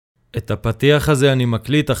את הפתיח הזה אני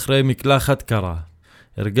מקליט אחרי מקלחת קרה.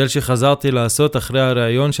 הרגל שחזרתי לעשות אחרי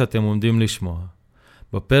הראיון שאתם עומדים לשמוע.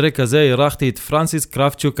 בפרק הזה אירחתי את פרנסיס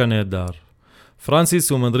קראבצ'וק הנהדר.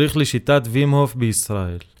 פרנסיס הוא מדריך לשיטת וימהוף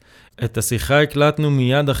בישראל. את השיחה הקלטנו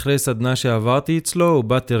מיד אחרי סדנה שעברתי אצלו,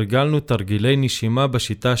 ובה תרגלנו תרגילי נשימה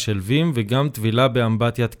בשיטה של וים וגם טבילה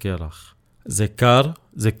באמבטית קרח. זה קר,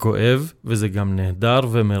 זה כואב וזה גם נהדר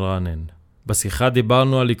ומרענן. בשיחה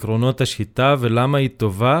דיברנו על עקרונות השיטה ולמה היא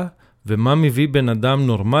טובה, ומה מביא בן אדם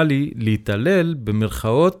נורמלי להתעלל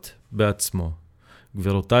במרכאות בעצמו.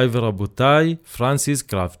 גבירותיי ורבותיי, פרנסיס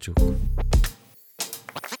קראבצ'וק.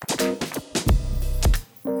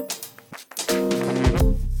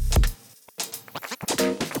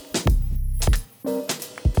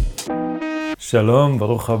 שלום,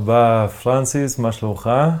 ברוך הבא פרנסיס, מה שלומך?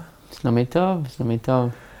 שלומי טוב, שלומי טוב.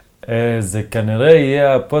 זה כנראה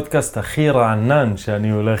יהיה הפודקאסט הכי רענן שאני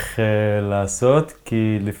הולך לעשות,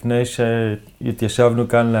 כי לפני שהתיישבנו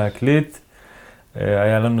כאן להקליט,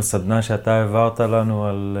 היה לנו סדנה שאתה העברת לנו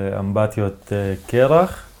על אמבטיות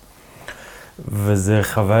קרח, וזו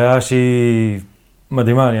חוויה שהיא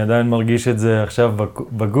מדהימה, אני עדיין מרגיש את זה עכשיו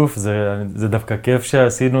בגוף, זה דווקא כיף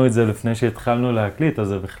שעשינו את זה לפני שהתחלנו להקליט, אז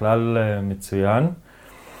זה בכלל מצוין.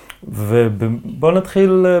 ובוא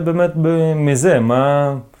נתחיל באמת מזה,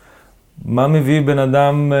 מה מביא בן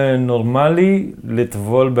אדם נורמלי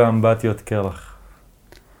לטבול באמבטיות קרח?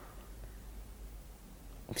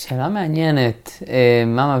 שאלה מעניינת,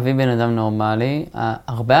 מה מביא בן אדם נורמלי?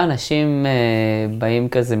 הרבה אנשים באים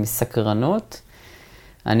כזה מסקרנות.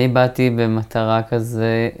 אני באתי במטרה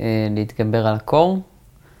כזה להתגבר על הקור.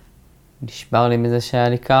 נשבר לי מזה שהיה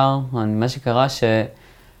לי קר. מה שקרה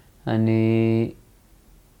שאני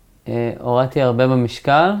הורדתי הרבה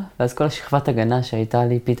במשקל, ואז כל השכבת הגנה שהייתה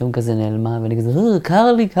לי פתאום כזה נעלמה, ואני כזה,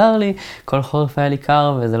 קר לי. כל חורף היה לי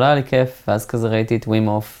קר, וזה לא היה לי כיף. ואז כזה ראיתי את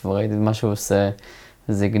וימהוף, וראיתי את מה שהוא עושה,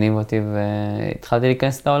 וזה הגניב אותי, והתחלתי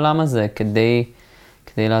להיכנס לעולם הזה, כדי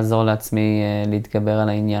לעזור לעצמי להתגבר על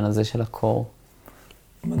העניין הזה של הקור.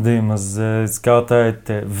 מדהים, אז הזכרת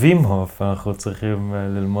את וימהוף, אנחנו צריכים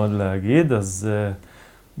ללמוד להגיד, אז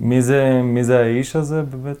מי זה האיש הזה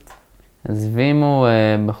באמת? אז וים הוא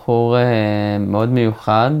בחור מאוד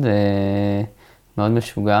מיוחד, מאוד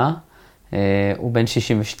משוגע. הוא בן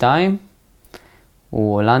 62,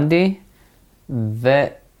 הוא הולנדי,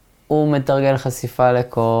 והוא מתרגל חשיפה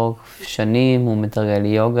לקור שנים, הוא מתרגל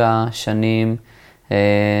יוגה שנים,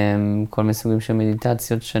 כל מיני סוגים של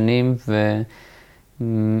מדיטציות שנים,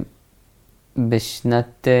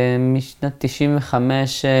 משנת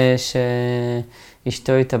 95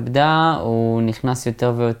 שאשתו התאבדה, הוא נכנס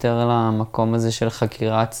יותר ויותר למקום הזה של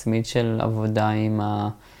חקירה עצמית של עבודה עם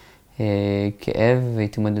הכאב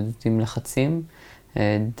והתמודדות עם לחצים,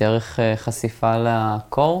 דרך חשיפה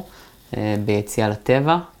לקור, ביציאה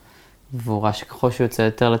לטבע, והוא ראה שככל שהוא יוצא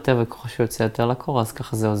יותר לטבע וככל שהוא יוצא יותר לקור, אז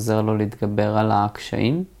ככה זה עוזר לו להתגבר על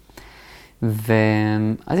הקשיים.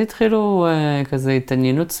 ואז התחילו כזה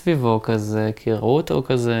התעניינות סביבו כזה, כי ראו אותו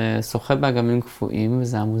כזה שוחה באגמים קפואים,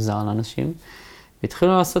 וזה היה מוזר לאנשים.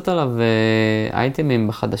 והתחילו לעשות עליו אייטמים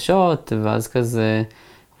בחדשות, ואז כזה,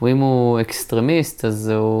 אם הוא אקסטרמיסט, אז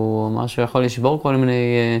הוא אמר שהוא יכול לשבור כל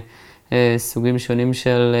מיני סוגים שונים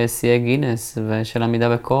של שיאי גינס ושל עמידה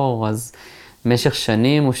בקור. אז במשך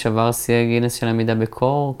שנים הוא שבר שיאי גינס של עמידה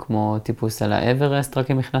בקור, כמו טיפוס על האברסט,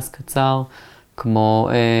 רק עם מכנס קצר, כמו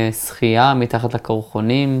שחייה מתחת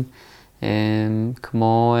לקרחונים,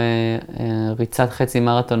 כמו ריצת חצי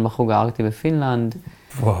מרתון בחוג הארקטי בפינלנד.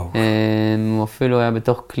 וואו. הוא אפילו היה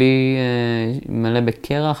בתוך כלי מלא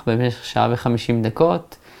בקרח במשך שעה ו50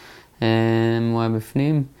 דקות. הוא היה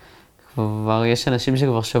בפנים. כבר יש אנשים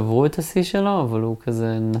שכבר שברו את השיא שלו, אבל הוא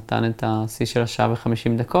כזה נתן את השיא של השעה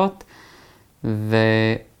ו50 דקות. והוא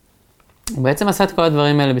בעצם עשה את כל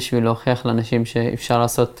הדברים האלה בשביל להוכיח לאנשים שאפשר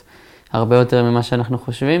לעשות הרבה יותר ממה שאנחנו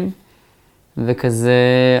חושבים, וכזה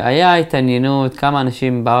היה התעניינות, כמה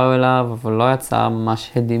אנשים באו אליו, אבל לא יצא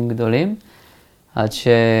ממש הדים גדולים, עד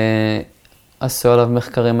שעשו עליו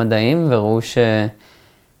מחקרים מדעיים, וראו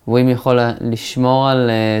שווים יכול לשמור על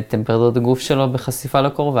טמפרטורת הגוף שלו בחשיפה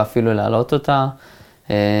לקור, ואפילו להעלות אותה.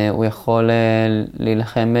 הוא יכול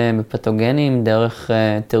להילחם בפתוגנים דרך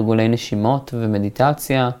תרגולי נשימות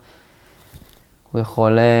ומדיטציה. הוא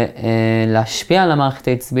יכול להשפיע על המערכת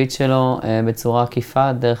העצבית שלו בצורה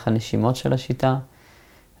עקיפה דרך הנשימות של השיטה.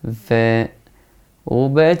 והוא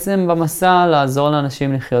בעצם במסע לעזור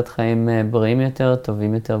לאנשים לחיות חיים בריאים יותר,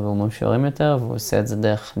 טובים יותר ומאושרים יותר, והוא עושה את זה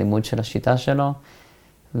דרך לימוד של השיטה שלו.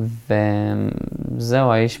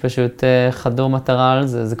 וזהו, האיש פשוט חדור מטרה על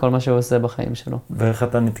זה, זה כל מה שהוא עושה בחיים שלו. ואיך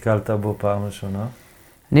אתה נתקלת בו פעם ראשונה?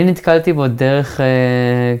 אני נתקלתי בו דרך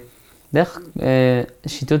דרך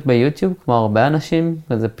שיטוט ביוטיוב, כמו הרבה אנשים,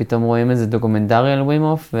 וזה פתאום רואים איזה דוקומנטרי על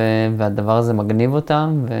וימוף, והדבר הזה מגניב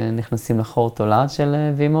אותם, ונכנסים לחור תולעת של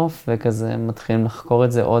וימוף, וכזה מתחילים לחקור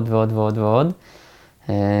את זה עוד ועוד ועוד ועוד.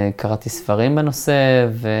 קראתי ספרים בנושא,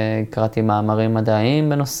 וקראתי מאמרים מדעיים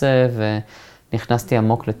בנושא, ונכנסתי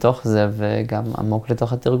עמוק לתוך זה, וגם עמוק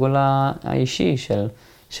לתוך התרגול האישי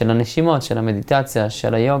של הנשימות, של המדיטציה,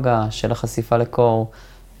 של היוגה, של החשיפה לקור.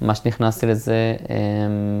 ממש נכנסתי לזה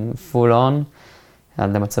full on,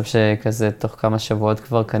 עד למצב שכזה תוך כמה שבועות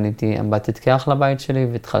כבר קניתי אמבטית קרח לבית שלי,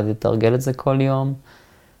 והתחלתי לתרגל את זה כל יום.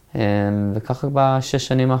 וככה בשש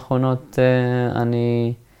שנים האחרונות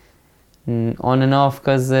אני on and off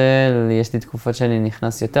כזה, יש לי תקופות שאני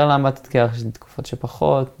נכנס יותר לאמבטית קרח, יש לי תקופות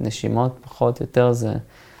שפחות, נשימות פחות, יותר זה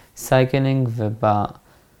סייקלינג,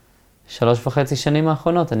 וב3.5 שנים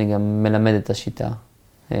האחרונות אני גם מלמד את השיטה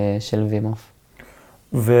של וימוף.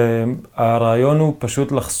 והרעיון הוא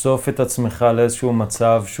פשוט לחשוף את עצמך לאיזשהו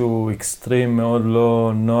מצב שהוא אקסטרים מאוד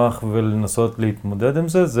לא נוח ולנסות להתמודד עם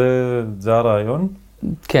זה? זה הרעיון?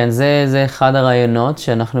 כן, זה אחד הרעיונות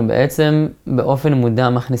שאנחנו בעצם באופן מודע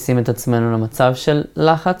מכניסים את עצמנו למצב של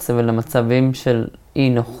לחץ ולמצבים של אי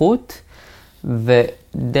נוחות,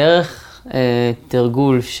 ודרך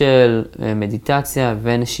תרגול של מדיטציה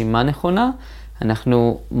ונשימה נכונה,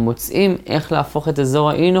 אנחנו מוצאים איך להפוך את אזור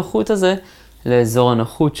האי נוחות הזה לאזור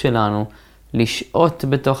הנוחות שלנו, לשהות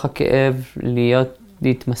בתוך הכאב,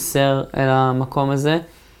 להתמסר אל המקום הזה,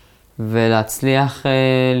 ולהצליח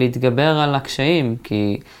להתגבר על הקשיים,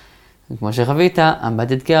 כי כמו שחווית,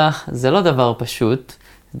 אמבטית קרח זה לא דבר פשוט,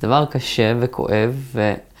 זה דבר קשה וכואב,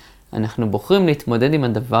 ואנחנו בוחרים להתמודד עם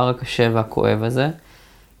הדבר הקשה והכואב הזה,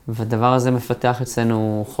 והדבר הזה מפתח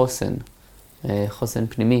אצלנו חוסן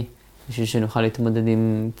פנימי, בשביל שנוכל להתמודד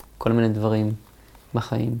עם כל מיני דברים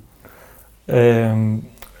בחיים.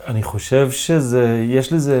 אני חושב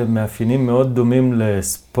שיש לזה מאפיינים מאוד דומים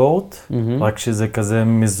לספורט, רק שזה כזה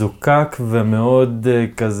מזוקק ומאוד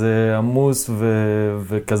כזה עמוס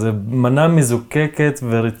וכזה מנה מזוקקת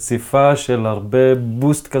ורציפה של הרבה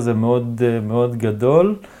בוסט כזה מאוד מאוד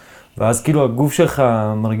גדול, ואז כאילו הגוף שלך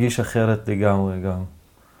מרגיש אחרת לגמרי גם.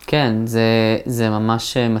 כן, זה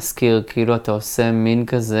ממש מזכיר, כאילו אתה עושה מין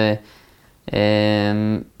כזה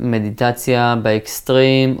מדיטציה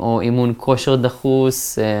באקסטרים, או אימון כושר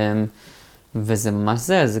דחוס, וזה ממש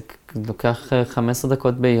זה לוקח 15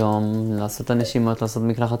 דקות ביום, לעשות הנשימות, לעשות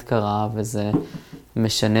מקלחת קרה, וזה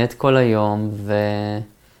משנה את כל היום,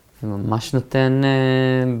 וממש נותן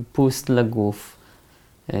פוסט לגוף.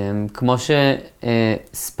 כמו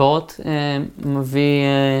שספורט מביא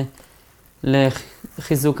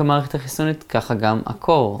לחיזוק המערכת החיסונית, ככה גם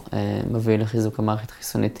הקור מביא לחיזוק המערכת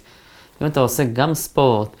החיסונית. אם אתה עושה גם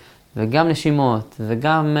ספורט, וגם נשימות,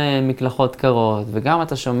 וגם מקלחות קרות, וגם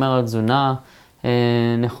אתה שומר על תזונה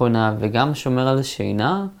נכונה, וגם שומר על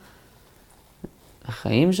שינה,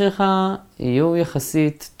 החיים שלך יהיו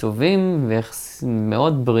יחסית טובים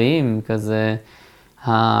ומאוד בריאים, כזה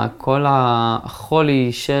כל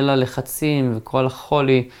החולי של הלחצים, וכל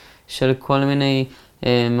החולי של כל מיני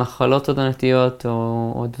מחלות עונתיות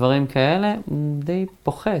או דברים כאלה, די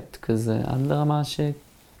פוחת כזה, עד לרמה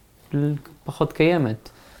פחות קיימת.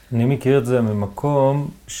 אני מכיר את זה ממקום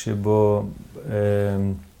שבו,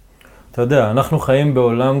 אתה יודע, אנחנו חיים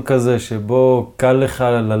בעולם כזה שבו קל לך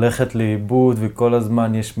ללכת לאיבוד, וכל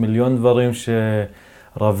הזמן יש מיליון דברים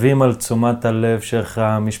שרבים על תשומת הלב שלך,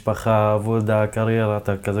 משפחה, עבודה, קריירה,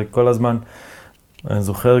 אתה כזה כל הזמן. אני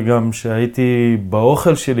זוכר גם שהייתי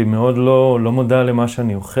באוכל שלי מאוד לא מודע למה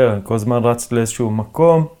שאני אוכל, אני כל הזמן רץ לאיזשהו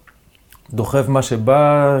מקום, דוחף מה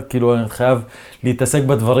שבא, כאילו אני חייב להתעסק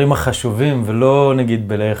בדברים החשובים ולא נגיד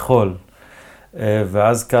בלאכול.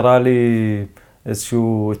 ואז קרה לי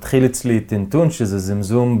התחיל אצלי טינטון, שזה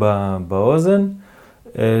זמזום באוזן,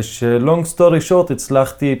 שלונג סטורי שורט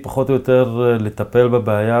הצלחתי פחות או יותר לטפל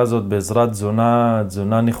בבעיה הזאת בעזרת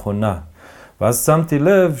תזונה נכונה. ואז שמתי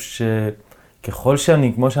לב שככל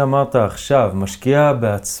שאני, כמו שאמרת עכשיו, משקיע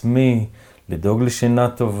בעצמי, לדאוג לשינה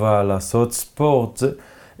טובה, לעשות ספורט,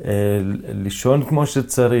 לישון כמו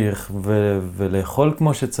שצריך, ולאכול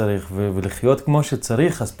כמו שצריך, ולחיות כמו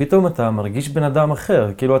שצריך, אז פתאום אתה מרגיש בן אדם אחר.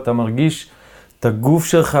 כאילו אתה מרגיש את הגוף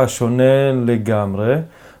שלך שונה לגמרי,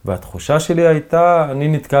 והתחושה שלי הייתה, אני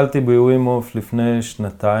נתקלתי בווימוף לפני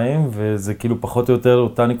 2 וזה כאילו פחות או יותר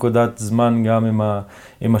אותה נקודת זמן גם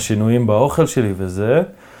עם השינויים באוכל שלי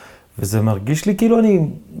וזה מרגיש לי כאילו אני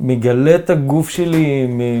מגלה את הגוף שלי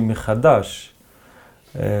מחדש.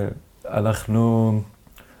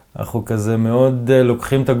 אנחנו כזה מאוד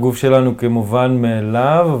לוקחים את הגוף שלנו כמובן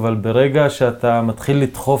מאליו, אבל ברגע שאתה מתחיל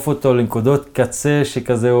לדחוף אותו לנקודות קצה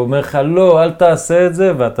שכזה אומר לך לא, אל תעשה את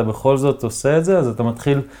זה, ואתה בכל זאת עושה את זה, אז אתה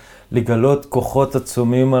מתחיל לגלות כוחות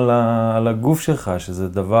עצומים על הגוף שלך, שזה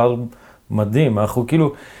דבר מדהים. אנחנו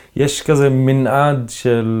כאילו, יש כזה מנעד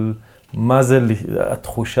של מה זה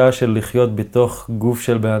התחושה של לחיות בתוך גוף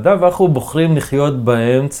של בן אדם, ואנחנו בוחרים לחיות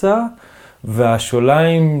באמצע,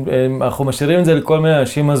 והשוליים, אנחנו משאירים את זה לכל מיני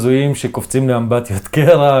אנשים הזויים שקופצים לאמבטיות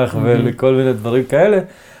קרח ולכל מיני דברים כאלה,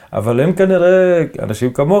 אבל הם כנראה,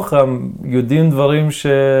 אנשים כמוך, יודעים דברים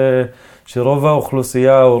שרוב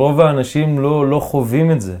האוכלוסייה או רוב האנשים לא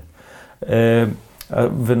חווים את זה.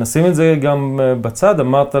 ונשים את זה גם בצד,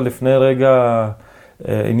 אמרת לפני רגע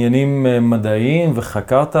עניינים מדעיים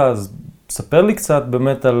וחקרת, אז ספר לי קצת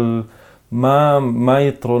באמת על מה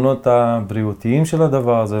היתרונות הבריאותיים של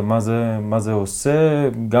הדבר הזה, מה זה עושה,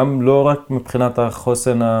 גם לא רק מבחינת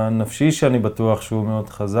החוסן הנפשי שאני בטוח שהוא מאוד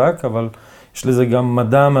חזק, אבל יש לזה גם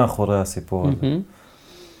מדע מאחורי הסיפור הזה.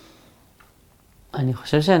 אני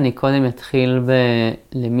חושב שאני קודם אתחיל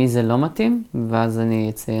למי זה לא מתאים, ואז אני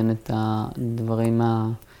אציין את הדברים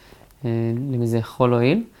למי זה יכול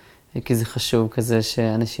להועיל, כי זה חשוב כזה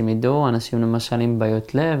שאנשים ידעו, אנשים למשל עם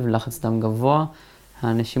בעיות לב, לחץ דם גבוה,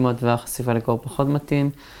 הנשימות והחשיפה לקור פחות מתאים.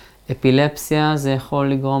 אפילפסיה זה יכול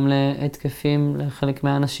לגרום להתקפים לחלק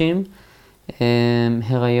מהאנשים.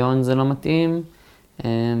 הריון זה לא מתאים.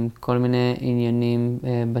 כל מיני עניינים,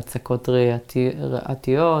 בצקות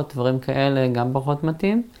ריאתיות, דברים כאלה גם פחות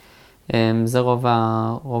מתאים. זה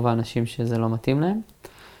רוב האנשים שזה לא מתאים להם.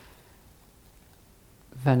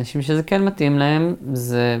 ואנשים שזה כן מתאים להם,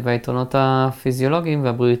 והיתרונות הפיזיולוגיים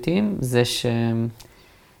והבריאותיים, זה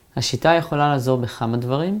שהשיטה יכולה לעזור בכמה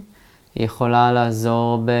דברים. היא יכולה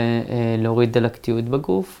לעזור להוריד דלקתיות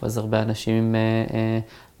בגוף, אז הרבה אנשים עם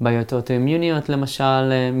בעיות אוטואימיוניות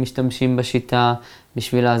למשל משתמשים בשיטה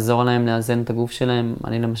בשביל לעזור להם לאזן את הגוף שלהם.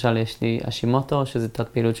 אני למשל יש לי השימוטו, שזה תת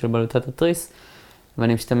פעילות של בלוטת התריס,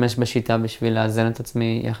 ואני משתמש בשיטה בשביל לאזן את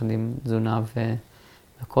עצמי יחד עם תזונה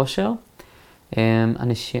וכושר.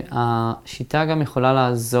 השיטה גם יכולה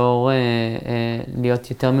לעזור להיות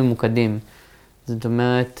יותר ממוקדים. זאת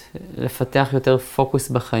אומרת, לפתח יותר פוקוס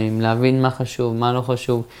בחיים, להבין מה חשוב, מה לא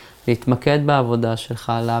חשוב, להתמקד בעבודה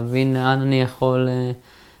שלך, להבין לאן אני יכול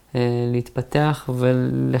להתפתח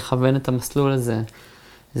ולכוון את המסלול הזה.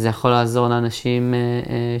 זה יכול לעזור לאנשים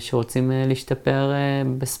שרוצים להשתפר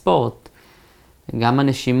בספורט. גם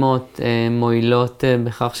הנשימות מועילות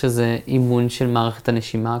בכך שזה אימון של מערכת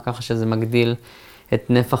הנשימה, ככה שזה מגדיל את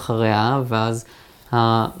נפח הריאה, ואז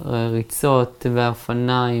הריצות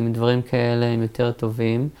והאופניים, דברים כאלה הם יותר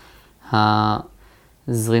טובים.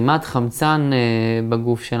 הזרימת חמצן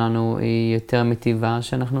בגוף שלנו היא יותר מטיבה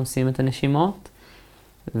שאנחנו עושים את הנשימות,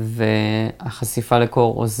 והחשיפה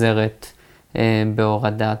לקור עוזרת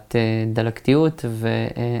בהורדת דלקתיות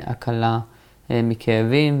והקלה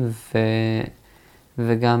מכאבים,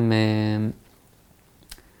 וגם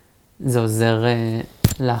זה עוזר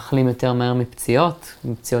להחלים יותר מהר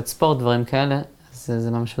מפציעות ספורט, דברים כאלה, אז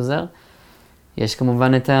זה ממש עוזר. יש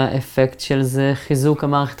כמובן את האפקט של זה חיזוק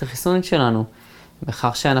המערכת החיסונית שלנו.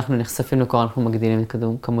 בכך שאנחנו נחשפים לקור, אנחנו מגדילים את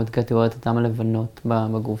כמות קטגוריות הדם הלבנות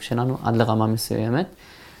בגוף שלנו עד לרמה מסוימת.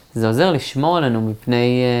 זה עוזר לשמור עלינו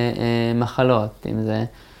מפני מחלות, אם זה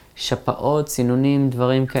שפעות, סינונים,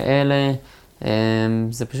 דברים כאלה.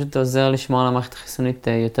 זה פשוט עוזר לשמור על המערכת החיסונית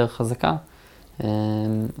יותר חזקה.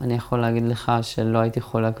 אני יכול להגיד לך שלא הייתי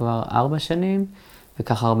חולה כבר 4 שנים,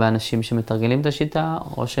 וככה הרבה אנשים שמתרגלים את השיטה,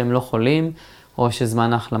 או שהם לא חולים, או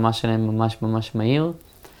שזמן ההחלמה שלהם ממש ממש מהיר.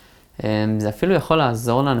 זה אפילו יכול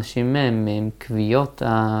לעזור לאנשים עם כוויות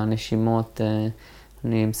הנשימות.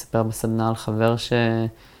 אני מספר בסדנה על חבר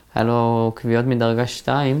שהיה לו כוויות מדרגה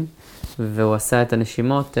 2, והוא עשה את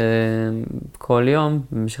הנשימות כל יום,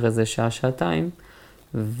 במשך איזה שעה-שעתיים,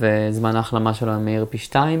 וזמן ההחלמה שלו מהיר פי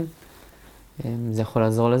 2. זה יכול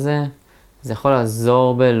לעזור לזה. זה יכול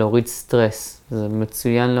לעזור בלהוריד סטרס. זה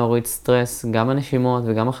מצוין להוריד סטרס, גם הנשימות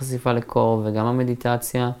וגם החשיפה לקור וגם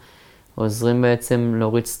המדיטציה עוזרים בעצם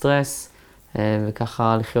להוריד סטרס,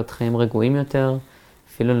 וככה לחיות חיים רגועים יותר.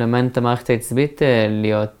 אפילו למען את המערכת העצבית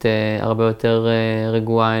להיות הרבה יותר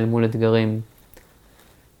רגועה אל מול אתגרים.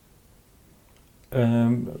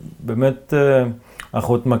 באמת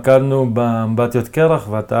אנחנו התמקדנו באמבטיות קרח,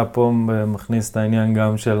 ואתה פה מכניס את העניין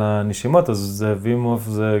גם של הנשימות, אז זה וימוף,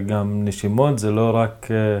 זה גם נשימות, זה לא רק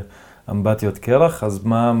אמבטיות קרח, אז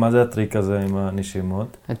מה זה הטריק הזה עם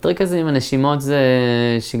הנשימות? הטריק הזה עם הנשימות זה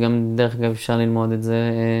שגם דרך אגב אפשר ללמוד את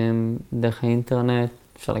זה דרך האינטרנט,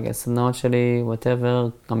 אפשר להגיע סדנאות שלי, whatever,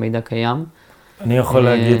 המידע קיים. אני יכול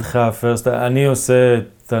להגיד לך, אני עושה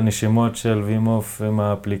את הנשימות של וימוף עם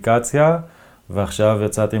האפליקציה, ועכשיו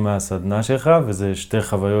יצאתי מהסדנה שלך, וזה 2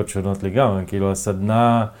 חוויות שונות לגמרי. כאילו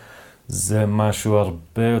הסדנה זה משהו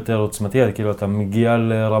הרבה יותר עוצמתי, כאילו אתה מגיע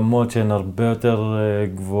לרמות שהן הרבה יותר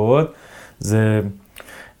גבוהות, זה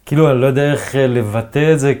כאילו אני לא יודע איך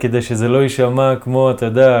לבטא את זה כדי שזה לא יישמע כמו, אתה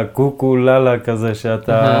יודע, קוקו ללה כזה,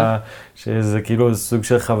 שזה כאילו סוג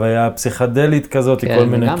של חוויה פסיכדלית כזאת, כל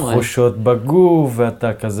מיני תחושות בגוף,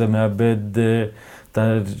 ואתה כזה מאבד,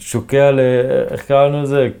 אתה שוקע איך קראנו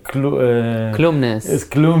לזה? כלומנס.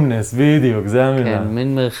 כלומנס, בדיוק, זה המילה. כן,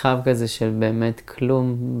 מין מרחב כזה של באמת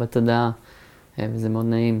כלום בתודעה, וזה מאוד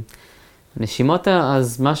נעים. נשימות,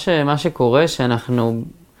 אז מה שקורה שאנחנו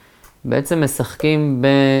בעצם משחקים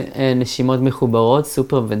בנשימות מחוברות,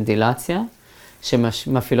 סופר ונטילציה,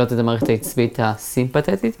 שמפעילות את המערכת העצבית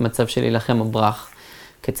הסימפתטית, מצב של להילחם או ברח.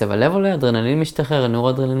 קצב הלב עולה, אדרנלין משתחרר,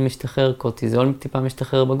 נורואדרנלין משתחרר, קורטיזול טיפה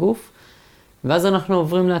משתחרר בגוף, ואז אנחנו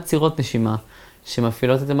עוברים לעצירות נשימה,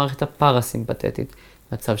 שמפעילות את המערכת הפרסימפתטית,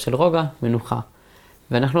 מצב של רוגע, מנוחה.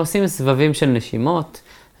 ואנחנו עושים סבבים של נשימות,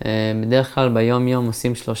 בדרך כלל ביום יום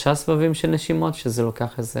עושים 3 סבבים של נשימות, שזה לוקח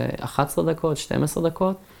איזה 11 דקות, 12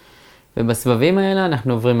 דקות, ובסבבים האלה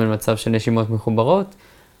אנחנו עוברים אל מצב של נשימות מחוברות,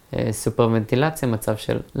 סופר ונטילציה, מצב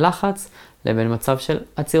של לחץ, לבין מצב של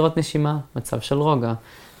עצירות נשימה, מצב של רוגע.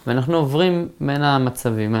 ואנחנו עוברים בין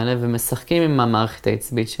המצבים האלה ומשחקים עם המערכת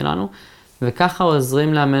העצבית שלנו, וככה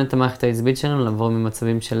עוזרים לאמן את המערכת העצבית שלנו לעבור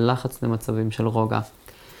ממצבים של לחץ למצבים של רוגע.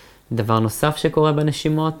 דבר נוסף שקורה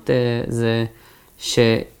בנשימות זה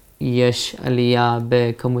שיש עלייה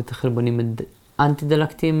בכמות החלבונים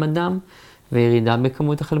אנטי-דלקתיים בדם, וירידה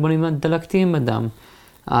בכמות החלבונים הדלקתיים בדם.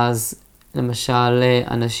 אז למשל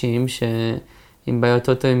אנשים שעם בעיות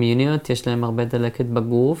אוטואימיוניות יש להם הרבה דלקת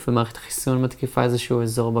בגוף, ומערכת החיסון מתקיפה איזשהו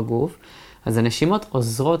אזור בגוף, אז הנשימות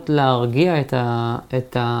עוזרות להרגיע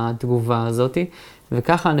את התגובה הזאת,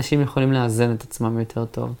 וככה אנשים יכולים לאזן את עצמם יותר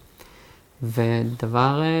טוב.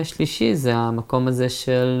 ודבר שלישי זה המקום הזה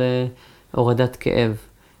של הורדת כאב.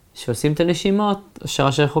 שעושים את הנשימות,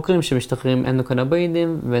 ראשי חוקרים שמשתחררים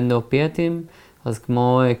אנדוקנבואידים ואנדואופיאטים, אז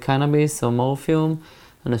כמו קנאביס או מורפיום,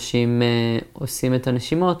 אנשים עושים את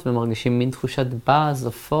הנשימות ומרגישים מין תחושת באז,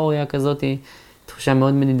 אופוריה כזאת, תחושה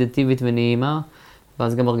מאוד מדיטטיבית ונעימה,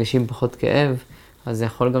 ואז גם מרגישים פחות כאב, אז זה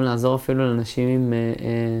יכול גם לעזור אפילו לאנשים עם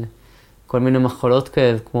כל מיני מחלות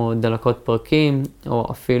כאב, כמו דלקות פרקים, או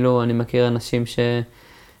אפילו אני מכיר אנשים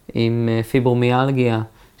עם פיברומיאלגיה,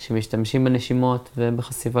 שמשתמשים בנשימות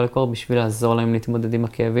ובחשיפה לקור בשביל לעזור להם להתמודד עם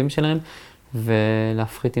הכאבים שלהם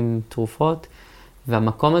ולהפחית עם תרופות.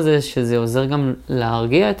 והמקום הזה שזה עוזר גם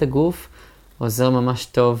להרגיע את הגוף, עוזר ממש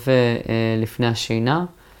טוב לפני השינה.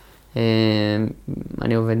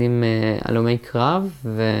 אני עובד עם הלומי קרב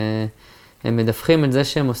והם מדווחים את זה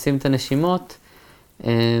שהם עושים את הנשימות,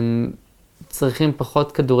 צריכים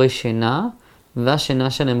פחות כדורי שינה, והשינה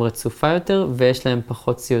שלהם רצופה יותר, ויש להם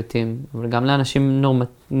פחות סיוטים. אבל גם לאנשים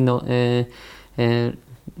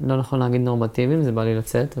לא נכון להגיד נורמטיביים, זה בא לי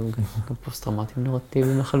לצאת, אבל גם פוסט-טראומטיים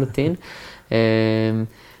נורמטיביים לחלוטין.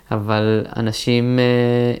 אבל אנשים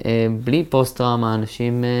בלי פוסט-טראומה,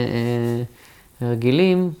 אנשים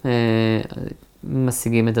רגילים,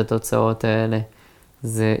 משיגים את התוצאות האלה.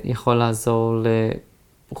 זה יכול לעזור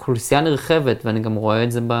לאוכלוסייה נרחבת, ואני גם רואה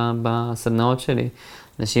את זה בסדנאות שלי.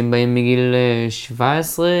 אנשים באים מגיל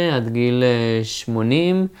 17 עד גיל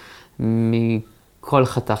 80, מכל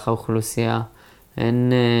חתך האוכלוסייה.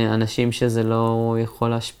 אין אנשים שזה לא יכול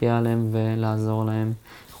להשפיע עליהם ולעזור להם,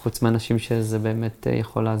 חוץ מאנשים שזה באמת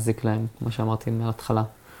יכול להזיק להם, כמו שאמרתי מההתחלה.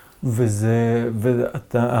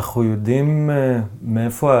 אנחנו יודעים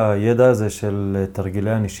מאיפה הידע הזה של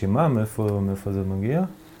תרגילי הנשימה, מאיפה זה מגיע?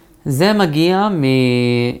 זה מגיע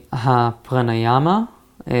מהפרניאמה.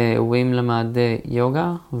 ווים למד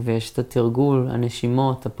יוגה, ויש את התרגול,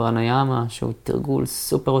 הנשימות, הפרניאמה, שהוא תרגול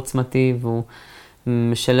סופר עוצמתי, והוא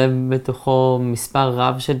משלב בתוכו מספר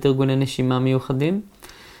רב של תרגולי נשימה מיוחדים,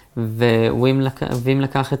 ווים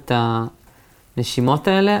לקח את הנשימות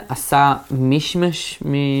האלה, עשה מישמש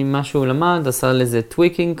ממה שהוא למד, עשה לזה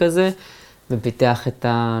טוויקינג כזה, ופיתח את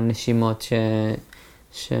הנשימות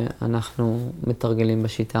שאנחנו מתרגלים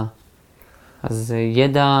בשיטה. אז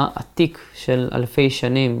ידע עתיק של אלפי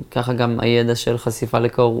שנים, ככה גם הידע של חשיפה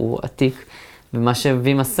לקור הוא עתיק, ומה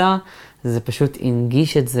שווים עשה זה פשוט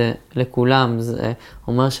הנגיש את זה לכולם. זה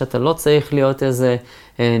אומר שאתה לא צריך להיות איזה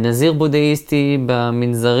נזיר בודהיסטי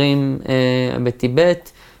במנזרים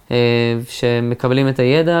בטיבט, שמקבלים את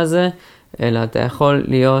הידע הזה, אלא אתה יכול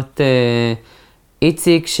להיות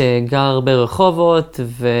איציק שגר ברחובות,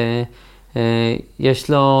 ויש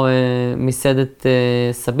לו מסעדת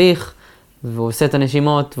סביח, והוא עושה את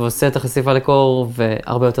הנשימות, ועושה את החשיפה לקור,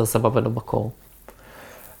 והרבה יותר סבבה לו בקור.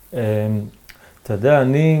 אתה יודע,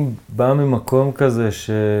 אני בא ממקום כזה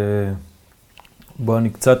בו אני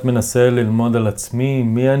קצת מנסה ללמוד על עצמי,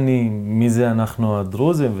 מי אני, מי זה אנחנו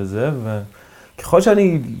הדרוזים וזה, וככל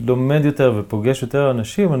שאני לומד יותר ופוגש יותר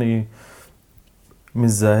אנשים, אני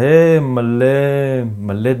מזהה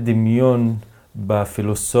מלא דמיון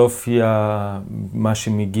בפילוסופיה, מה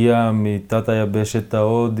שמגיע מתת היבשת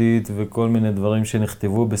ההודית וכל מיני דברים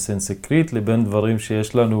שנכתבו בסנסקריט, לבין דברים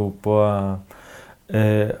שיש לנו פה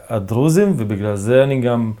הדרוזים, ובגלל זה אני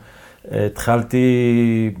גם התחלתי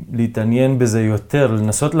להתעניין בזה יותר,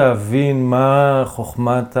 לנסות להבין מה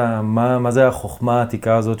זה החוכמה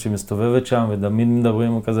העתיקה הזאת שמסתובבת שם, ותמיד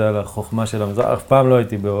מדברים כזה על החוכמה של המזרח. אף פעם לא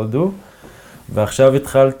הייתי בהודו, ועכשיו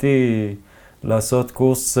התחלתי לעשות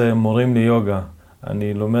קורס מורים ליוגה.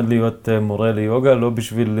 אני לומד להיות מורה ליוגה, לא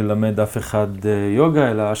בשביל ללמד אף אחד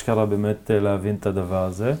יוגה, אלא אשכרה באמת להבין את הדבר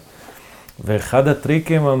הזה. ואחד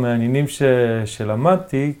הטריקים המעניינים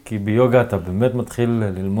שלמדתי, כי ביוגה אתה באמת מתחיל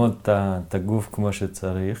ללמוד את הגוף כמו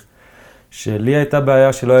שצריך, שלי הייתה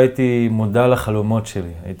בעיה שלא הייתי מודע לחלומות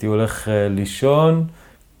שלי. הייתי הולך לישון,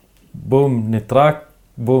 בום, נטרק,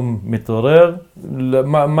 בום, מתעורר.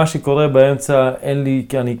 מה שקורה באמצע אין לי,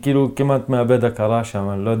 כי אני כאילו כמעט מאבד הכרה שם,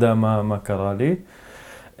 אני לא יודע מה קרה לי.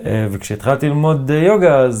 וכשהתחלתי ללמוד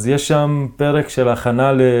יוגה, אז יש שם פרק של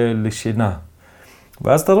הכנה לשינה.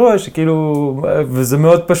 ואז אתה רואה שכאילו, וזה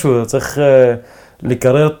מאוד פשוט, צריך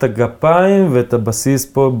לקרר את הגפיים ואת הבסיס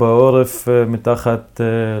פה בעורף מתחת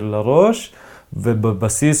לראש,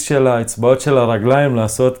 ובבסיס של האצבעות של הרגליים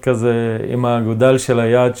לעשות כזה עם הגודל של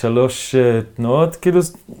היד 3 תנועות, כאילו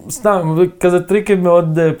סתם, כזה טריקים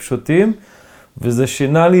מאוד פשוטים, וזה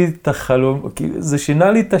שינה לי את החלום, זה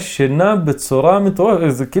שינה לי את השינה בצורה מטורפת,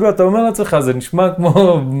 זה כאילו אתה אומר לעצמך, זה נשמע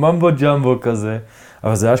כמו ממבו ג'מבו כזה,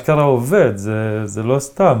 אבל זה אשכרה עובד, זה לא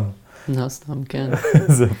סתם. לא סתם, כן.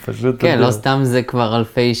 זה פשוט... כן, לא סתם זה כבר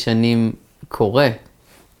אלפי שנים קורה.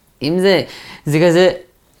 אם זה כזה,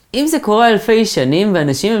 אם זה קורה אלפי שנים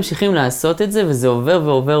ואנשים ממשיכים לעשות את זה, וזה עובר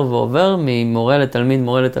ועובר ועובר, ממורה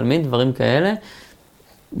לתלמיד, דברים כאלה,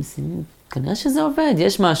 כנראה שזה עובד,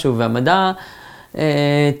 יש משהו, והמדע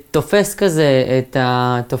תופס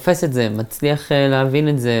תופס את זה, מצליח להבין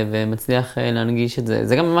את זה, ומצליח להנגיש את זה.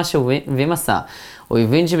 זה גם מה שאוהבים עשה. הוא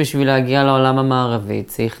הבין שבשביל להגיע לעולם המערבי,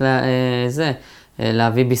 צריך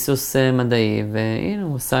להביא ביסוס מדעי, והנה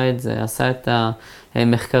הוא עשה את זה, עשה את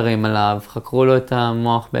המחקרים עליו, חקרו לו את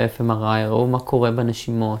המוח ב-FMRI, ראו מה קורה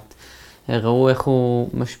בנשימות, ראו איך הוא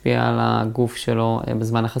משפיע על הגוף שלו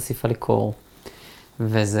בזמן החשיפה לקור.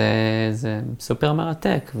 וזה סופר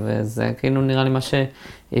מרתק, וזה כאילו נראה לי מה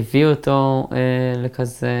שהביא אותו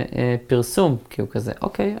לכזה פרסום, כי הוא כזה,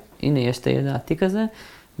 אוקיי, הנה יש את הידע העתיק הזה,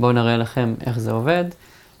 בואו נראה לכם איך זה עובד.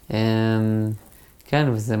 כן,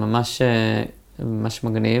 וזה ממש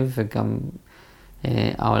מגניב, וגם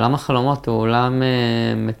העולם החלומות הוא עולם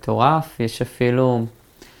מטורף, יש אפילו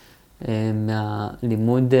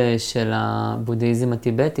מהלימוד של הבודהיזם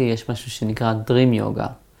הטיבטי, יש משהו שנקרא Dream Yoga.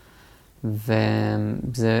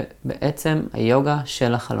 וזה בעצם היוגה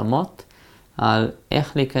של החלומות, על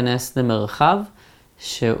איך להיכנס למרחב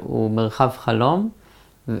שהוא מרחב חלום,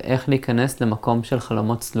 ואיך להיכנס למקום של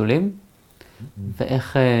חלומות צלולים,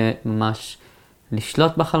 ואיך ממש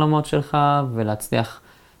לשלוט בחלומות שלך ולהצליח,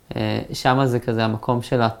 שם זה כזה המקום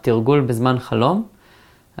של התרגול בזמן חלום,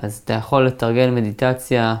 אז אתה יכול לתרגל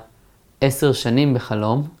מדיטציה 10 שנים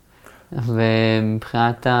בחלום,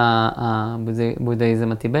 ומבחינת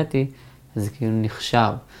הבודהיזם הטיבטי, זה כאילו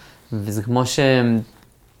נחשב. וזה כמו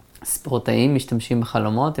שספורטאים משתמשים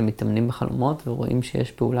בחלומות, הם מתאמנים בחלומות ורואים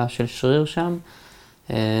שיש פעולה של שריר שם.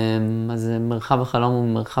 אז מרחב החלום הוא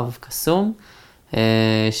מרחב קסום,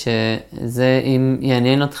 שזה אם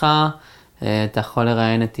יעניין אותך, אתה יכול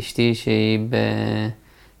לראיין את אשתי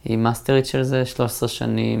שהיא מאסטרית של זה, 13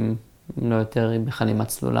 שנים, לא יותר, היא בחלימה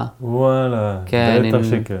צלולה. וואלה, בטח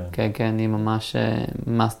שכן. כן, כן, היא ממש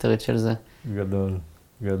מאסטרית של זה. גדול.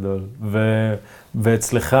 גדול.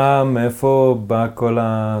 ואצלך, מאיפה באה כל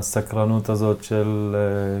הסקרנות הזאת של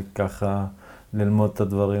ככה ללמוד את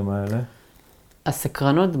הדברים האלה?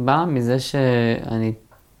 הסקרנות באה מזה שאני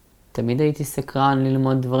תמיד הייתי סקרן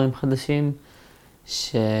ללמוד דברים חדשים.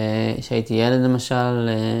 שהייתי ילד למשל,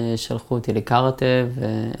 שלחו אותי לקראטה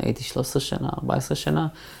והייתי 13 שנה, 14 שנה,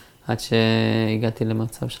 עד שהגעתי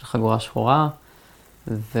למצב של חגורה שחורה,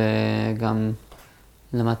 וגם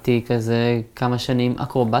למדתי כזה כמה שנים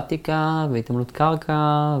אקרובטיקה והתעמלות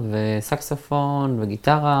קרקע וסקסופון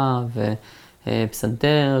וגיטרה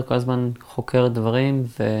ופסנתר, כל הזמן חוקר דברים.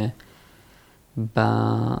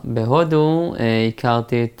 ובהודו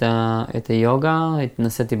הכרתי את היוגה,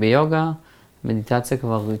 התנסיתי ביוגה, מדיטציה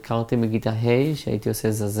כבר הכרתי בגיטה ה' שהייתי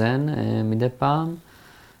עושה זזן מדי פעם,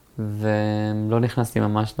 ולא נכנסתי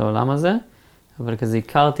ממש לעולם הזה, אבל כזה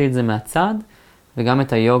הכרתי את זה מהצד. וגם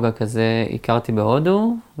את היוגה כזה הכרתי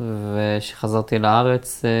בהודו, ושחזרתי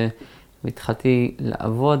לארץ והתחלתי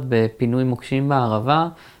לעבוד בפינוי מוקשים בערבה,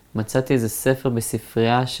 מצאתי איזה ספר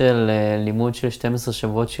בספרייה של לימוד של 12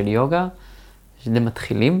 שבועות של יוגה,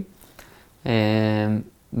 למתחילים.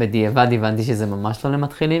 בדיעבד הבנתי שזה ממש לא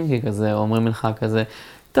למתחילים, כי כזה אומרים לך כזה,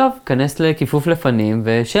 טוב, כנס לכיפוף לפנים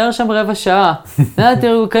ושאר שם רבע שעה.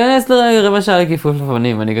 תראו, כנס לרבע שעה לכיפוף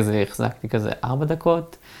לפנים. אני כזה החזקתי כזה 4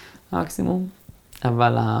 דקות מקסימום.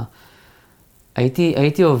 אבל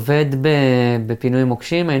הייתי עובד בפינוי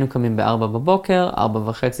מוקשים, היינו קמים ב4 בבוקר, 4:30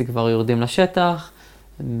 כבר יורדים לשטח,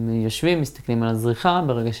 יושבים, מסתכלים על הזריחה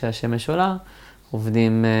ברגע שהשמש עולה,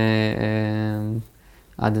 עובדים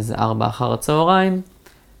עד איזה 4 אחר הצהריים,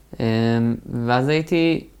 ואז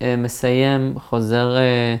הייתי מסיים, חוזר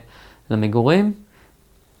למגורים,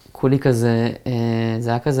 כולי כזה, זה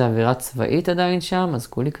היה כזה אווירה צבאית עדיין שם, אז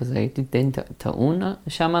כולי כזה הייתי די טעון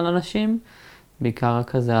שם על אנשים, בעיקר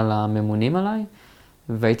כזה על הממונים עליי,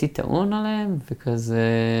 והייתי טעון עליהם, וכזה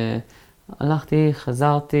הלכתי,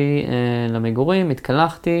 חזרתי למגורים,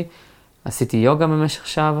 התקלחתי, עשיתי יוגה במשך 1.5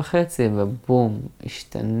 שעות, ובום,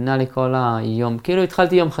 השתנה לי כל היום, כאילו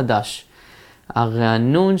התחלתי יום חדש.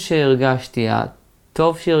 הרענון שהרגשתי,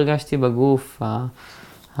 הטוב שהרגשתי בגוף,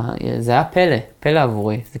 זה היה פלא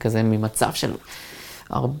עבורי, זה כזה ממצב של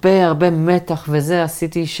הרבה מתח וזה,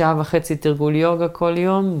 עשיתי 1.5 שעות תרגול יוגה כל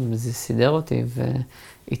יום, זה סידר אותי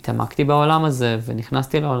והתעמקתי בעולם הזה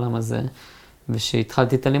ונכנסתי לעולם הזה.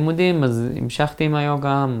 ושהתחלתי את הלימודים, אז המשכתי עם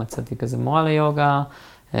היוגה, מצאתי כזה מורה ליוגה,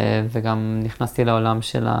 וגם נכנסתי לעולם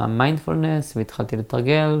של המיינדפולנס, והתחלתי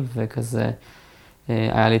לתרגל, וכזה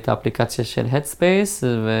היה לי את האפליקציה של Headspace,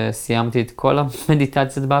 וסיימתי את כל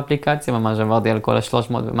המדיטציות באפליקציה, ממש עברתי על כל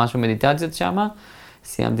 300 ומשהו מדיטציות שם,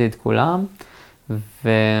 סיימתי את כולם,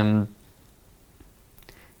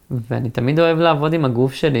 ואני תמיד אוהב לעבוד עם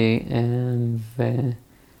הגוף שלי,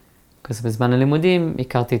 כזה בזמן הלימודים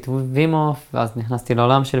הכרתי את וימוף, ואז נכנסתי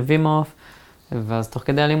לעולם של וימוף, ואז תוך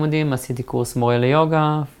כדי הלימודים עשיתי קורס מורה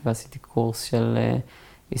ליוגה, ועשיתי קורס של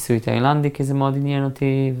עיסוי תאילנדי, כי זה מאוד עניין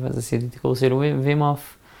אותי, ואז עשיתי קורס של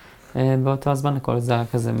וימוף באותו הזמן, הכל זה היה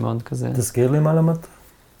כזה מאוד כזה. תזכיר לי מה למדת?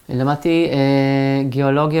 למדתי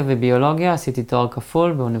גיאולוגיה וביולוגיה, עשיתי תואר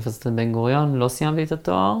כפול באוניברסיטת בן גוריון, לא סיימתי את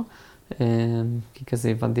התואר, כי כזה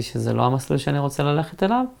הבנתי שזה לא המסלול שאני רוצה ללכת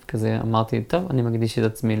אליו, כזה אמרתי, טוב, אני מקדיש את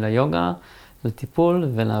עצמי ליוגה, לטיפול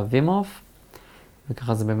ולווימוף,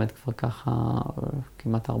 וככה זה באמת כבר ככה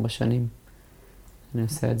כמעט 4 שנים אני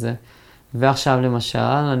עושה את זה. ועכשיו למשל,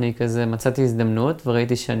 אני כזה מצאתי הזדמנות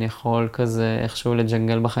וראיתי שאני יכול כזה איכשהו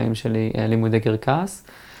לג'נגל בחיים שלי לימודי קרקס,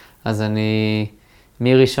 אז אני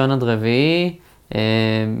מראשון עד רביעי, מ8:30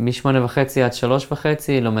 עד 3:30,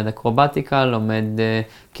 לומד אקרובטיקה, לומד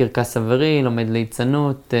קרקס אווירי, לומד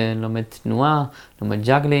ליצנות, לומד תנועה, לומד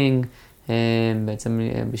ג'אגלינג, בעצם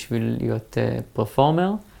בשביל להיות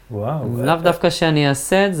פרפורמר. וואו. לאו דווקא שאני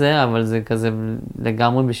אעשה את זה, אבל זה כזה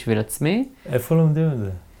לגמרי בשביל עצמי. איפה לומדים את זה?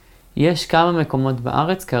 יש כמה מקומות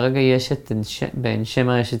בארץ, כרגע יש בעין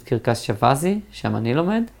שמר יש את קרקס שבזי, שם אני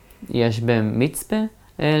לומד. יש במצפה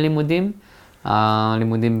לימודים.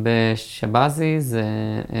 הלימודים בשבזי זה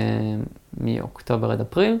מאוקטובר עד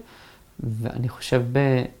אפריל, ואני חושב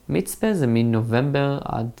במצפה זה מנובמבר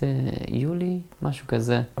עד יולי, משהו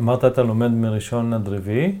כזה. אמרת אתה לומד מראשון עד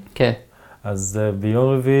רביעי? כן. אז ביום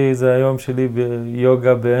רביעי זה היום שלי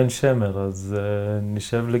ביוגה בעין שמר, אז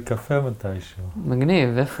נשב לי קפה מתישהו.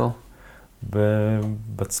 מגניב, איפה?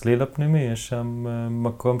 בצליל הפנימי, יש שם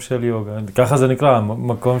מקום של יוגה, ככה זה נקרא,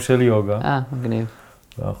 מקום של יוגה. מגניב.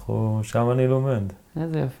 שם אני לומד.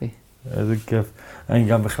 איזה יופי. איזה כיף. אני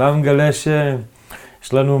גם בכלל מגלה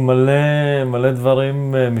שיש לנו מלא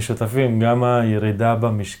דברים משותפים, גם הירידה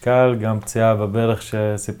במשקל, גם פציעה בברך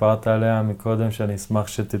שסיפרת עליה מקודם, שאני אשמח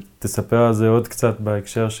שתספר על זה עוד קצת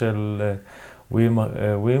בהקשר של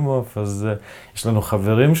וימוף, אז יש לנו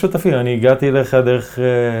חברים משותפים. אני הגעתי אליך דרך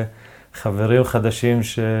חברים חדשים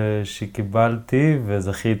שקיבלתי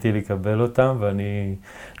וזכיתי לקבל אותם, ואני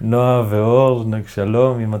נועה ואור,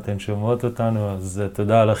 שלום, אם אתן שומעות אותנו, אז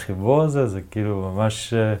תודה על החיבור הזה, זה כאילו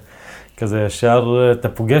ממש כזה ישר, אתה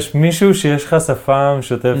פוגש מישהו שיש לך שפה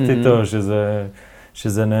משותפת איתו,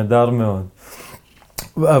 שזה נהדר מאוד.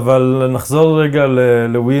 אבל נחזור רגע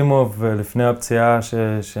לווימוף ולפני הפציעה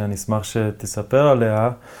שאני אשמח שתספר עליה.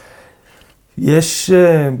 יש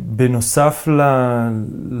בנוסף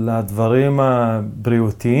לדברים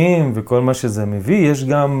הבריאותיים וכל מה שזה מביא, יש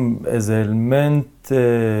גם איזה אלמנט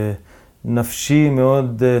נפשי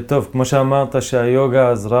מאוד טוב. כמו שאמרת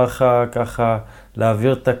שהיוגה עזרה לך ככה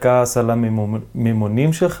להעביר את הכעס על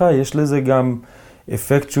המימונים שלך, יש לזה גם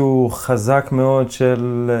אפקט שהוא חזק מאוד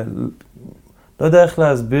של, לא יודע איך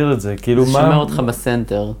להסביר את זה, כאילו מה... זה שומר אותך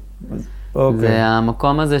בסנטר. אוקיי. זה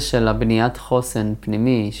המקום הזה של הבניית חוסן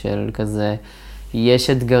פנימי, של כזה, יש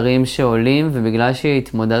אתגרים שעולים, ובגלל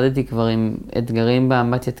שהתמודדתי כבר עם אתגרים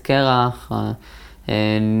באמבטית קרח,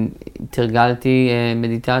 תרגלתי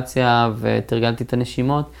מדיטציה ותרגלתי את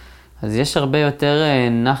הנשימות, אז יש הרבה יותר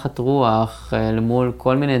נחת רוח למול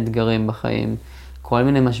כל מיני אתגרים בחיים, כל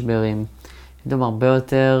מיני משברים. פתאום הרבה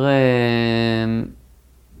יותר,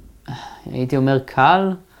 הייתי אומר,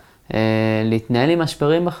 קל להתנהל עם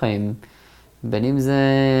משברים בחיים. בין אם זה,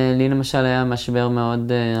 לי למשל היה משבר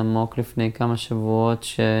מאוד עמוק לפני כמה שבועות,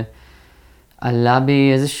 שעלה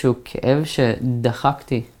בי איזשהו כאב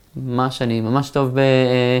שדחקתי. אני ממש טוב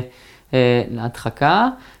להדחקה,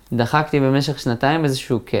 דחקתי במשך 2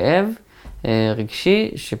 איזשהו כאב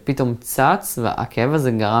רגשי שפתאום צץ, והכאב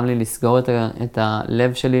הזה גרם לי לסגור את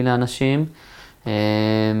הלב שלי לאנשים,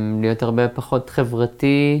 להיות הרבה פחות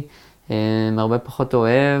חברתי, הרבה פחות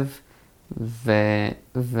אוהב,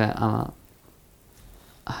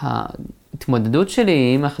 וההתמודדות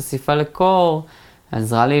שלי עם החשיפה לקור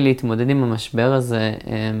עזרה לי להתמודד עם המשבר הזה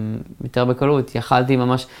יותר בקלות. יכלתי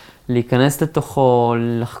ממש להיכנס לתוכו,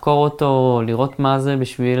 לחקור אותו, לראות מה זה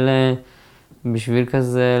בשביל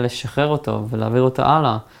כזה לשחרר אותו ולהעביר אותו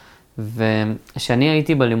הלאה. וכשאני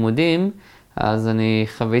הייתי בלימודים, אז אני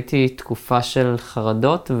חוויתי תקופה של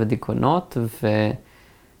חרדות ודיכאונות,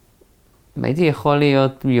 והייתי יכול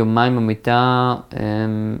להיות יומיים במיטה,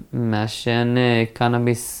 מעשן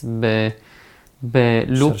קנאביס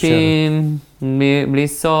בלופים, בלי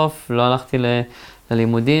סוף, לא הלכתי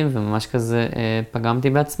ללימודים, וממש כזה פגמתי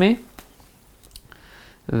בעצמי.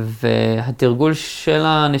 והתרגול של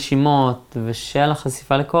הנשימות ושל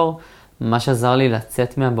החשיפה לקור, ממש עזר לי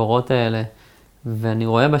לצאת מהבורות האלה. ואני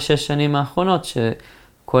רואה ב6 שנים האחרונות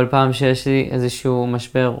שכל פעם שיש לי איזשהו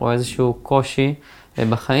משבר או איזשהו קושי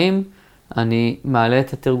בחיים, אני מעלה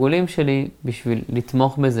את התרגולים שלי בשביל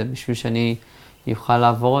לתמוך בזה, בשביל שאני יוכל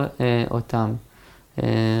לעבור אותם.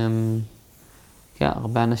 כן,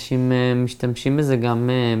 הרבה אנשים משתמשים בזה, גם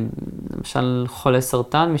למשל חולי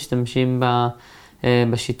סרטן משתמשים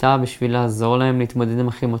בשיטה בשביל לעזור להם להתמודד עם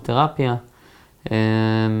הכימותרפיה.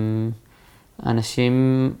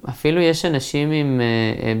 אפילו יש אנשים עם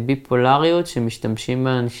ביפולריות שמשתמשים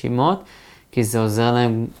בנשימות, כי זה עוזר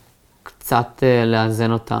להם קצת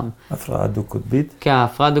לאזן אותם. הפרעה דו-קוטבית? כן,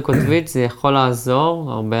 הפרעה דו-קוטבית זה יכול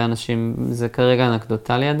לעזור, הרבה אנשים, זה כרגע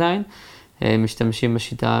אנקדוטלי עדיין, משתמשים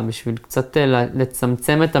בשיטה בשביל קצת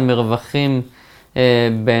לצמצם את המרווחים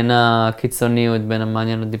בין הקיצוניות, בין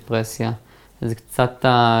המאניה לדיפרסיה. זה קצת,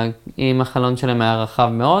 אם החלון שלהם היה רחב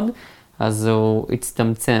מאוד, אז הוא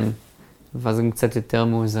הצטמצם, ואז הם קצת יותר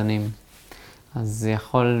מאוזנים. אז זה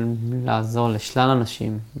יכול לעזור לשלל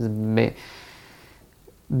אנשים. זה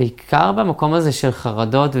בעיקר במקום הזה של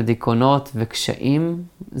חרדות ודיכאונות וקשיים,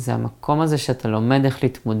 זה המקום הזה שאתה לומד איך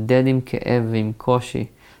להתמודד עם כאב ועם קושי.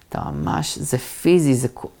 אתה ממש, זה פיזי, זה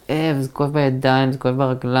כואב בידיים, זה כואב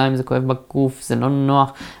ברגליים, זה כואב בגוף, זה לא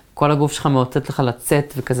נוח. כל הגוף שלך מאותת לך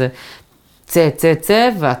לצאת וכזה, צא,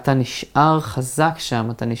 ואתה נשאר חזק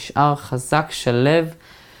שם, אתה נשאר חזק, שלב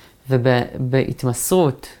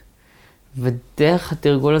ובהתמסרות. ודרך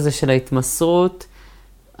התרגול הזה של ההתמסרות,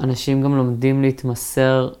 אנשים גם לומדים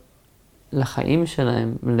להתמסר לחיים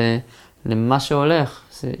שלהם, למה שהולך.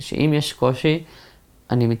 שאם יש קושי,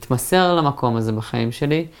 אני מתמסר למקום הזה בחיים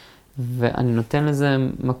שלי, ואני נותן לזה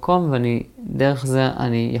מקום, דרך זה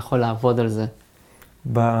אני יכול לעבוד על זה.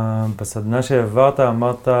 בסדנה שהעברת,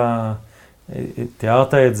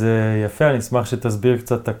 תיארת את זה יפה, אני אשמח שתסביר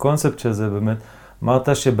קצת את הקונספט של זה באמת.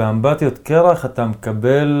 אמרת שבאמבטיות קרח אתה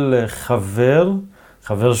מקבל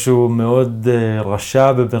חבר שהוא מאוד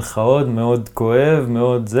רשע במרכאות, מאוד כואב,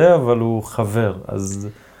 מאוד זה, אבל הוא חבר. אז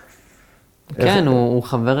כן, הוא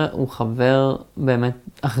חבר באמת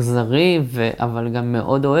אכזרי, אבל גם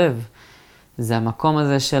מאוד אוהב. זה המקום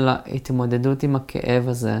הזה של ההתמודדות עם הכאב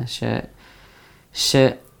הזה,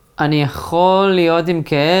 שאני יכול להיות עם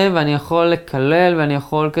כאב, ואני יכול לקלל, ואני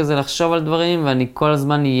יכול כזה לחשוב על דברים, ואני כל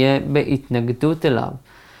הזמן אהיה בהתנגדות אליו.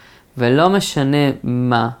 ולא משנה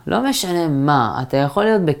מה, אתה יכול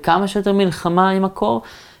להיות בכמה שיותר מלחמה עם הקור,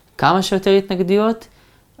 כמה שיותר התנגדויות,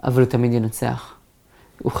 אבל הוא תמיד ינצח.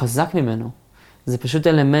 הוא חזק ממנו. זה פשוט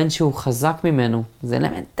אלמנט שהוא חזק ממנו. זה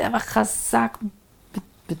אלמנט טבע חזק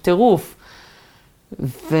בטירוף.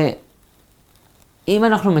 ואם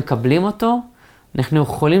אנחנו מקבלים אותו, אנחנו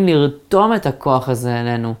יכולים לרתום את הכוח הזה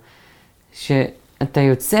אלינו. שאתה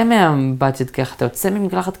יוצא מהאמבטיות ככה, אתה יוצא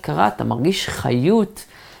ממקלחת קרה, אתה מרגיש חיות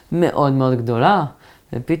מאוד מאוד גדולה.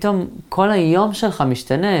 ופתאום כל היום שלך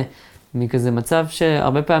משתנה. מכזה מצב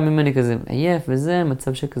שהרבה פעמים אני כזה עייף וזה,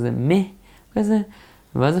 מצב שכזה כזה.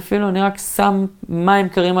 ואז אפילו אני רק שם מים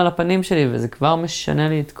קרים על הפנים שלי, וזה כבר משנה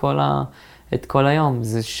לי את כל היום.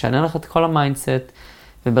 זה משנה לך את כל המיינדסט,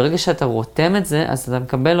 וברגע שאתה רותם את זה, אז אתה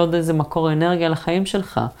מקבל עוד איזה מקור אנרגיה לחיים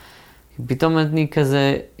שלך. פתאום אני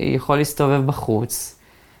כזה יכול להסתובב בחוץ,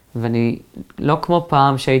 ואני לא כמו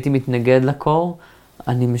פעם שהייתי מתנגד לקור,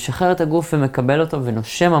 אני משחרר את הגוף ומקבל אותו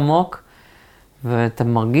ונושם עמוק, ואתה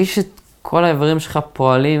מרגיש את כל האיברים שלך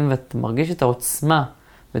פועלים, ואתה מרגיש את העוצמה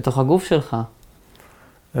בתוך הגוף שלך.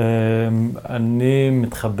 אני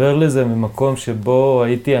מתחבר לזה ממקום שבו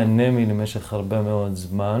הייתי אנמי למשך הרבה מאוד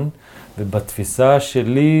זמן, ובתפיסה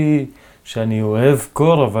שלי שאני אוהב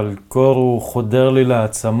קור, אבל קור הוא חודר לי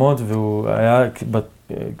לעצמות, והוא היה,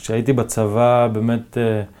 כשהייתי בצבא באמת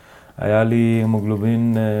היה לי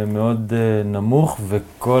המוגלובין מאוד נמוך,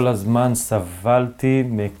 וכל הזמן סבלתי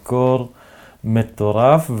מקור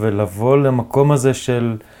מטורף, ולבוא למקום הזה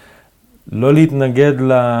של לא להתנגד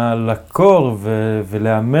לקור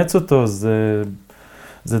ולאמץ אותו,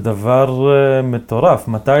 זה דבר מטורף.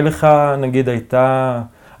 מתי לך, נגיד, הייתה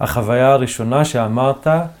החוויה הראשונה שאמרת,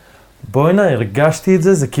 בואי נה, הרגשתי את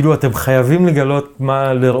זה, זה כאילו אתם חייבים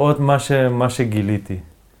לראות מה שגיליתי.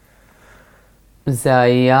 זה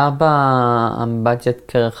היה באמבטית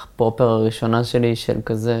קרח פרופר הראשונה שלי, של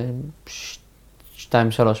כזה 2-3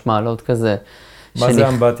 מעלות כזה. מה זה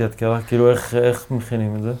אמבטית קרח? כאילו איך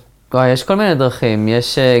מכינים את זה? יש כל מיני דרכים.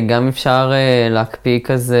 יש גם אפשר להקפיא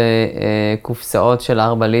כזה קופסאות של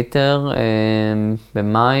 4 ליטר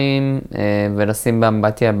במים ולשים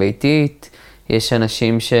באמבטיה ביתית. יש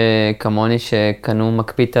אנשים שכמוני שקנו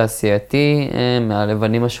מקפיא תעשייתי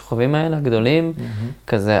מהלבנים השוכבים האלה הגדולים,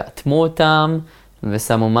 כזה אטמו אותם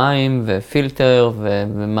ושמו מים ופילטר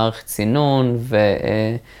ומערכת צינון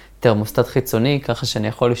ותרמוסטט חיצוני, ככה שאני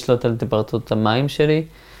יכול לשלוט על טמפרטורת המים שלי.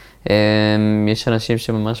 יש אנשים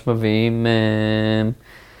שממש מביאים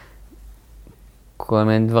כל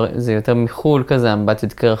מיני דברים, זה יותר מחול כזה,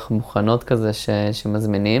 אמבטיות קרח מוכנות כזה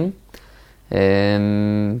שמזמינים.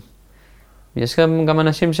 יש גם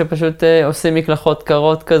אנשים שפשוט עושים מקלחות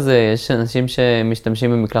קרות כזה, יש אנשים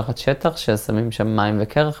שמשתמשים במקלחת שטח, ששמים שם מים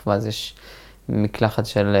וקרח, ואז יש מקלחת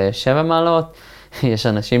של 7 מעלות. יש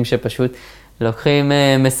אנשים שפשוט לוקחים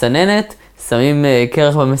מסננת, שמים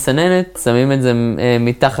קרח במסננת, שמים את זה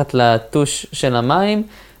מתחת לטוש של המים,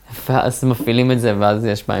 ואז מפעילים את זה, ואז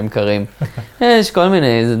יש מים קרים. יש כל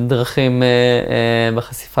מיני דרכים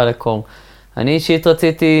בחשיפה לקור. אני אישית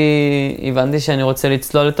הבנתי שאני רוצה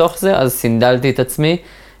לצלול לתוך זה, אז סינדלתי את עצמי,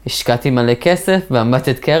 השקעתי מלא כסף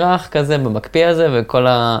באמבטית קרח כזה, במקפיא הזה וכל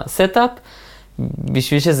הסטאפ,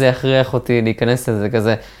 בשביל שזה יכריח אותי להיכנס לזה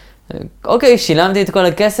כזה. אוקיי, שילמתי את כל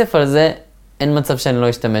הכסף על זה, אין מצב שאני לא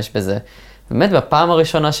אשתמש בזה. באמת, בפעם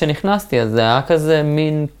הראשונה שנכנסתי, אז זה היה כזה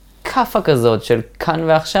מין קפה כזאת של כאן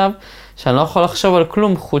ועכשיו, שאני לא יכול לחשוב על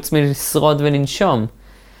כלום חוץ מלשרוד ולנשום.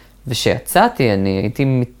 ושיצאתי, אני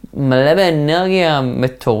הייתי מלא באנרגיה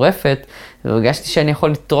מטורפת, והרגשתי שאני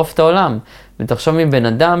יכול לטרוף את העולם. ותחשוב מבן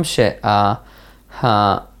אדם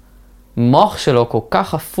שהמוח שלו כל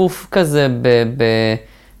כך אפוף כזה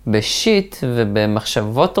בשיט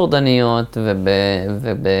ובמחשבות טורדניות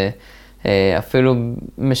אפילו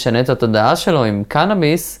משנה את התודעה שלו עם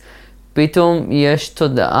קנאביס, פתאום יש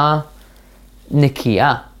תודעה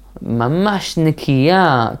נקייה, ממש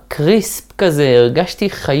נקייה, קריספ כזה, הרגשתי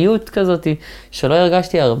חיות כזאת שלא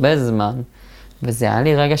הרגשתי הרבה זמן. וזה היה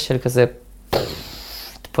לי רגע של כזה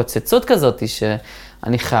התפוצצות כזאת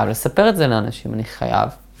שאני חייב לספר את זה לאנשים, אני חייב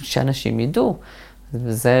שאנשים ידעו.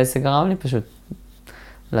 וזה גרם לי פשוט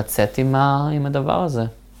לצאת עם הדבר הזה.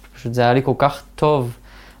 פשוט זה היה לי כל כך טוב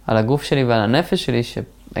על הגוף שלי ועל הנפש שלי,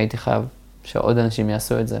 שהייתי חייב שעוד אנשים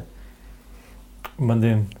יעשו את זה.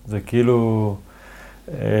 מדהים. זה כאילו,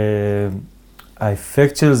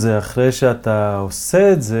 האפקט של זה אחרי שאתה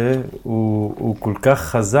עושה את זה, הוא כל כך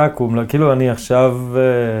חזק, כאילו אני עכשיו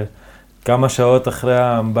כמה שעות אחרי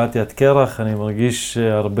האמבטיית קרח, אני מרגיש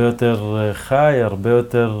הרבה יותר חי, הרבה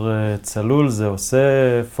יותר צלול, זה עושה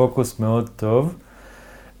פוקוס מאוד טוב.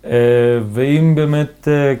 ואם באמת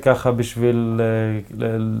ככה בשביל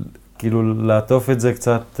כאילו לעטוף את זה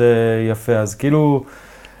קצת יפה, אז כאילו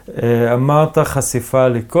אמרת חשיפה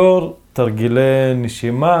לקור, תרגילי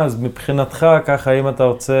נשימה, אז מבחינתך ככה אם אתה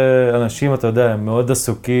רוצה, אנשים אתה יודע, הם מאוד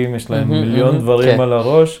עסוקים, יש להם מיליון דברים על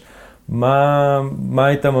הראש, מה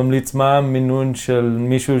היית ממליץ, מה המינון של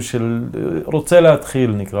מישהו רוצה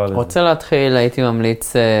להתחיל, נקרא לזה? רוצה להתחיל, הייתי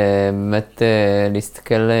ממליץ באמת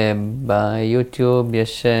להסתכל ביוטיוב,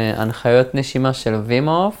 יש הנחיות נשימה של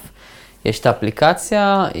וימוף, יש את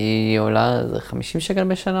האפליקציה, היא עולה 50 שקל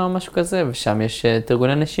בשנה או משהו כזה, ושם יש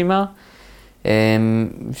תרגולי נשימה.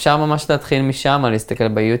 אפשר ממש להתחיל משם, להסתכל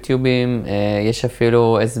ביוטיובים, יש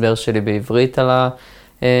אפילו הסבר שלי בעברית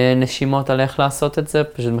נשימות על איך לעשות את זה,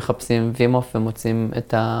 פשוט מחפשים וימוף ומוצאים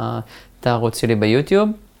את הערוץ שלי ביוטיוב,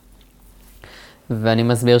 ואני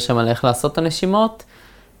מסביר שם על איך לעשות את הנשימות,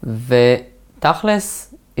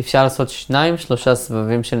 ותכלס אפשר לעשות 2-3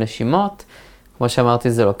 סבבים של נשימות, כמו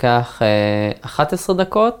שאמרתי זה לוקח 11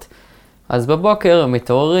 דקות, אז בבוקר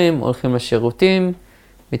מתעוררים, הולכים לשירותים,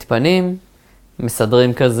 מתפנים,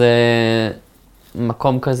 מסדרים כזה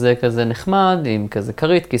מקום כזה נחמד, עם כזה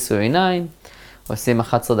קרית, כיסוי עיניים, עושים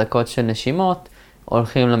 11 דקות של נשימות,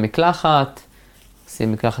 הולכים למקלחת,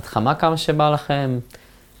 עושים מקלחת חמה כמה שבא לכם,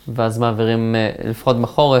 ואז מעבירים, לפחות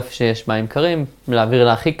בחורף שיש מים קרים, להעביר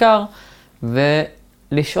להכי קר,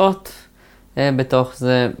 ולשעות בתוך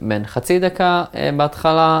זה בין חצי דקה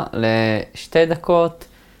בהתחלה ל2 דקות,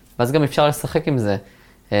 ואז גם אפשר לשחק עם זה.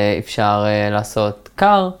 אפשר לעשות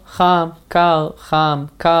קר, חם, קר, חם,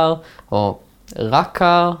 קר, או רק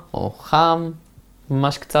קר, או חם,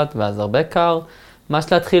 ממש קצת, ואז הרבה קר. ממש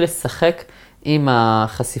להתחיל לשחק עם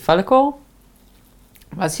החשיפה לקור,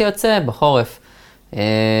 ואז שיוצא בחורף.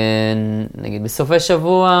 נגיד בסופי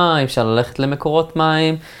שבוע, אפשר ללכת למקורות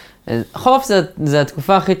מים. החורף זה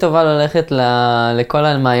התקופה הכי טובה ללכת לכל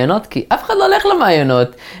המעיינות, כי אף אחד לא הולך למעיינות.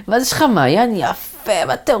 ואז יש לך מעיין יפה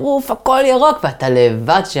בטירוף, הכל ירוק, ואתה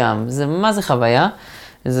לבד שם. זה מה זה חוויה?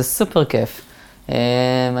 זה סופר כיף.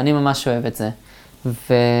 אני ממש אוהב את זה.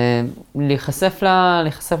 ולהיחשף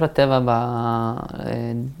לטבע,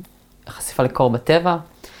 חשיפה לקור בטבע,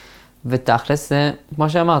 ותכלס זה, כמו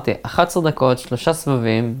שאמרתי, 11 דקות, 3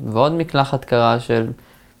 סבבים, ועוד מקלחת קרה של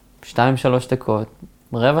 2-3 דקות,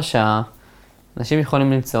 רבע שעה. אנשים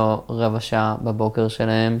יכולים למצוא רבע שעה בבוקר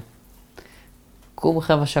שלהם. קום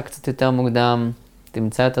רבע שעה קצת יותר מוקדם,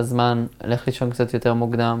 תמצא את הזמן, לך לישון קצת יותר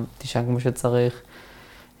מוקדם, תישן כמו שצריך.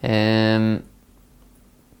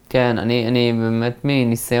 כן, אני באמת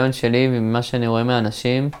מניסיון שלי וממה שאני רואה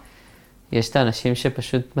מהאנשים, יש את האנשים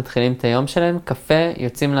שפשוט מתחילים את היום שלהם, קפה,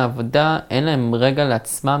 יוצאים לעבודה, אין להם רגע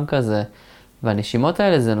לעצמם כזה. והנשימות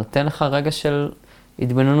האלה זה נותן לך רגע של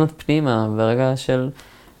התבוננות פנימה, ורגע של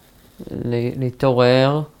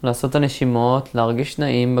להתעורר, לעשות את הנשימות, להרגיש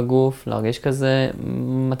נעים בגוף, להרגיש כזה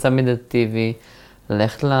מצב מדיטטיבי,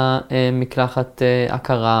 ללכת למקלחת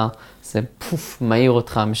הכרה, זה פוף, מהיר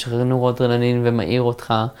אותך, משחרר נורואדרנלין ומהיר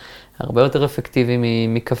אותך, הרבה יותר אפקטיבי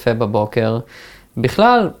מקפה בבוקר.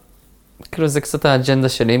 בכלל, כאילו זה קצת האג'נדה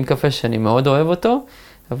שלי עם קפה שאני מאוד אוהב אותו,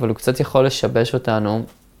 אבל הוא קצת יכול לשבש אותנו.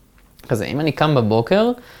 כזה, אם אני קם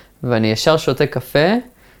בבוקר ואני ישר שותה קפה,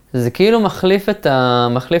 זה כאילו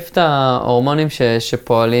מחליף את ההורמונים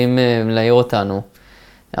שפועלים להעיר אותנו.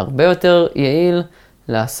 הרבה יותר יעיל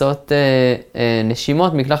לעשות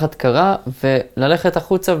נשימות, מקלחת קרה, וללכת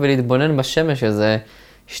החוצה ולהתבונן בשמש איזה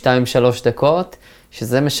 2-3 דקות,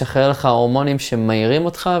 שזה משחרר לך הורמונים שמהירים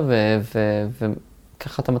אותך,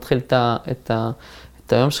 וככה אתה מתחיל את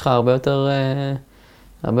היום שלך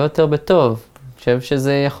הרבה יותר בטוב. אני חושב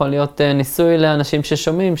שזה יכול להיות ניסוי לאנשים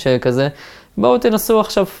ששומעים, שכזה, בואו תנסו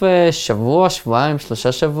עכשיו שבוע, שבועיים, 3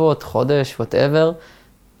 שבועות, חודש, whatever,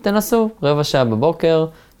 תנסו רבע שעה בבוקר,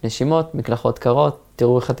 נשימות, מקלחות קרות,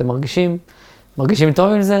 תראו איך אתם מרגישים. מרגישים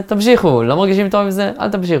טוב עם זה? תמשיכו. לא מרגישים טוב עם זה? אל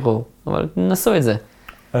תמשיכו. אבל נסו את זה.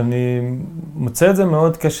 אני מוצא את זה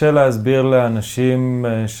מאוד קשה להסביר לאנשים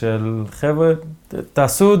של חבר'ה,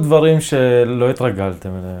 תעשו דברים שלא התרגלתם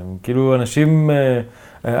אליהם. כאילו אנשים,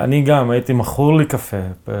 אני גם הייתי מכור לי קפה.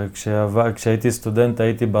 כשהייתי סטודנט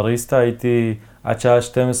הייתי בריסטה, הייתי עד שעה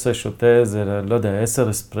 12 שותה איזה, לא יודע, 10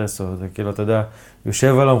 אספרסו. זה כאילו, אתה יודע,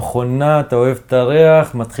 יושב על המכונה, אתה אוהב את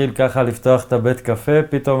הריח, מתחיל ככה לפתוח את הבית קפה,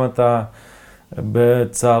 פתאום אתה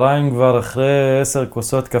בצהריים כבר אחרי 10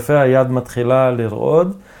 כוסות קפה, היד מתחילה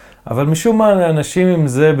לרעוד, אבל משום מה אנשים עם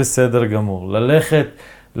זה בסדר גמור. ללכת,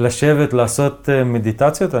 לשבת, לעשות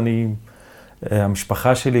מדיטציות,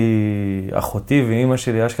 המשפחה שלי, אחותי ואמא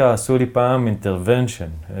שלי, אשכרה עשו לי פעם אינטרוונשן.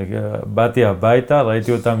 באתי הביתה,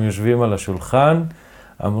 ראיתי אותם יושבים על השולחן,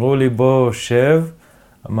 אמרו לי בוא שב,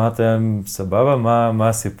 אמרתי להם, סבבה, מה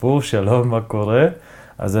הסיפור שלום, מה קורה?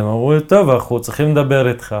 אז הם אמרו, טוב, אנחנו צריכים לדבר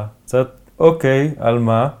איתך. קצת, אוקיי, על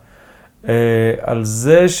מה? על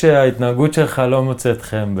זה שההתנהגות שלך לא מוצאת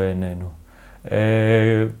חן בעינינו.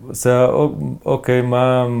 אוקיי,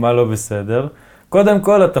 מה לא בסדר? קודם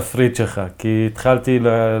כל התפריט שלך, כי התחלתי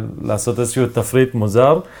לעשות איזשהו תפריט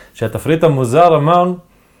מוזר, שהתפריט המוזר אמר,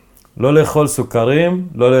 לא לאכול סוכרים,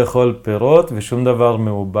 לא לאכול פירות ושום דבר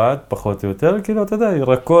מעובד, פחות או יותר, כאילו, אתה יודע,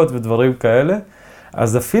 ירקות ודברים כאלה.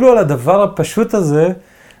 אז אפילו על הדבר הפשוט הזה,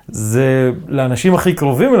 זה לאנשים הכי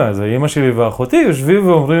קרובים אליי, זה אמא שלי ואחותי, יושבים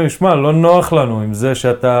ואומרים, שמע, לא נוח לנו עם זה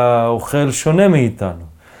שאתה אוכל שונה מאיתנו.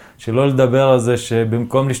 שלא לדבר על זה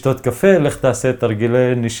שבמקום לשתות קפה, לך תעשה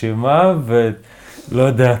תרגילי נשימה ולא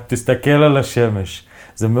יודע, תסתכל על השמש.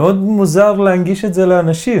 זה מאוד מוזר להנגיש את זה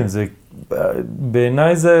לאנשים,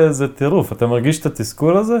 בעיניי זה טירוף. אתה מרגיש את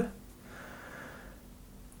התסכול הזה?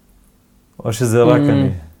 או שזה רק אני?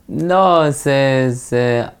 לא,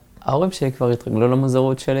 ההורים שלי כבר התרגלו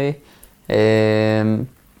למוזרות שלי.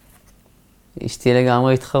 אשתי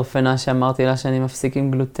לגמרי התחרפנה שאמרתי לה שאני מפסיק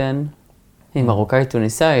עם גלוטן. היא מרוקאית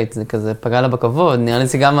טוניסאית, זה כזה פגע לה בכבוד. נראה לי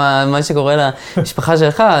שגם מה שקורה למשפחה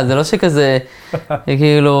שלך, זה לא שכזה,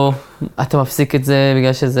 כאילו, אתה מפסיק את זה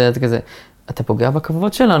בגלל שזה, אתה כזה, אתה פוגע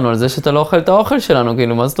בכבוד שלנו על זה שאתה לא אוכל את האוכל שלנו,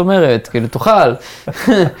 כאילו, מה זאת אומרת? כאילו, תאכל.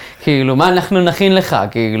 כאילו, מה אנחנו נכין לך?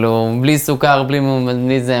 כאילו, בלי סוכר,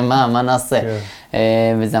 בלי זה, מה נעשה?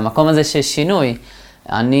 וזה המקום הזה ששינוי.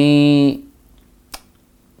 אני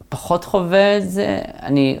פחות חווה את זה,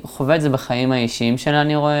 אני חווה את זה בחיים האישיים שלי,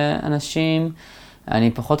 אני רואה אנשים,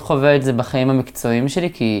 אני פחות חווה את זה בחיים המקצועיים שלי,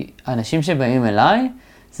 כי האנשים שבאים אליי,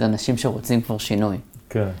 זה אנשים שרוצים כבר שינוי.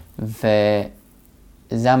 כן.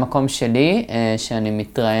 וזה המקום שלי, שאני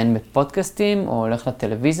מתראיין בפודקאסטים, או הולך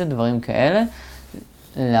לטלוויזיה, דברים כאלה,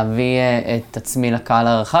 להביא את עצמי לקהל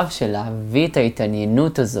הרחב, של להביא את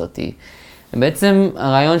ההתעניינות הזאת. בעצם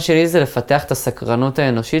הרעיון שלי זה לפתח את הסקרנות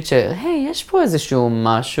האנושית שהי, יש פה איזשהו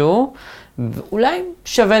משהו, ואולי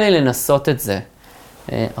שווה לי לנסות את זה.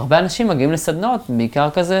 הרבה אנשים מגיעים לסדנות, בעיקר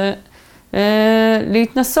כזה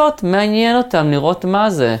להתנסות, מעניין אותם, לראות מה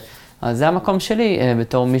זה. אז זה המקום שלי,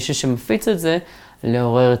 בתור מישהו שמפיץ את זה,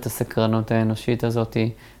 לעורר את הסקרנות האנושית הזאת.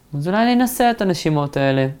 אז אולי אני אנסה את הנשימות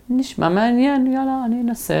האלה. נשמע מעניין, יאללה, אני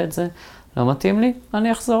אנסה את זה. לא מתאים לי,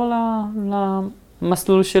 אני אחזור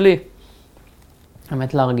למסלול שלי.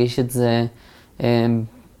 באמת להרגיש את זה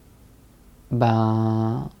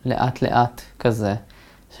לאט לאט כזה,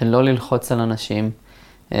 שלא ללחוץ על אנשים.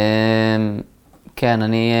 כן,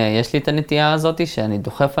 יש לי את הנטייה הזאת שאני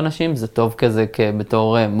דוחף אנשים, זה טוב כזה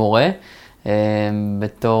בתור מורה,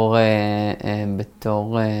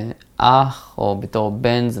 בתור אח או בתור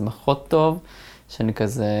בן, זה פחות טוב, שאני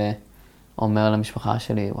כזה אומר למשפחה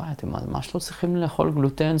שלי, וואי, אתם ממש לא צריכים לאכול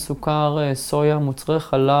גלוטן, סוכר, סויה, מוצרי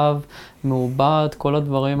חלב, מעובד, כל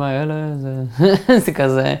הדברים האלה, זה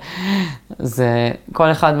כזה, זה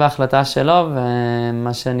כל אחד בהחלטה שלו,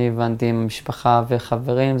 ומה שאני הבנתי עם משפחה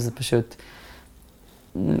וחברים, זה פשוט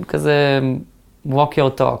כזה walk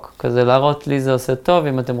your talk, כזה להראות לי זה עושה טוב,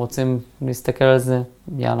 אם אתם רוצים להסתכל על זה,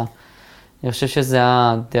 יאללה. אני חושב שזה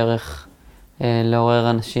הדרך לעורר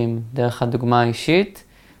אנשים, דרך הדוגמה האישית,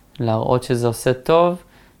 להראות שזה עושה טוב,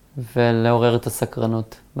 ולעורר את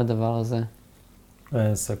הסקרנות בדבר הזה.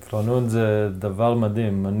 סקרנות זה דבר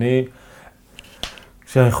מדהים.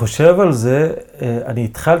 כשאני חושב על זה, אני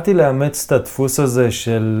התחלתי לאמץ את הדפוס הזה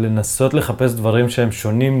של לנסות לחפש דברים שהם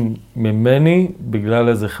שונים ממני, בגלל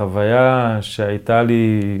איזו חוויה שהייתה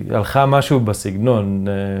לי, הלכה משהו בסגנון.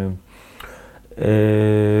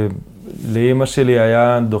 לאמא שלי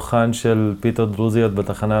היה דוכן של פיתות דרוזיות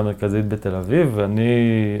בתחנה המרכזית בתל אביב, ואני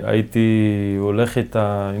הייתי הולך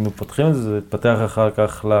איתה, היינו פותחים את זה, זה התפתח אחר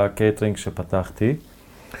כך לקייטרינג שפתחתי.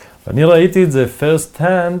 ואני ראיתי את זה first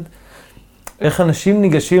hand, איך אנשים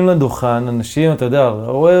ניגשים לדוכן, אנשים, אתה יודע,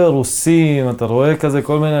 אתה רואה רוסים, אתה רואה כזה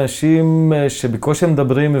כל מיני אנשים שבקושי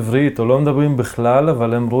מדברים עברית או לא מדברים בכלל,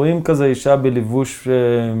 אבל הם רואים כזה אישה בלבוש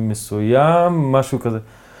מסוים, משהו כזה.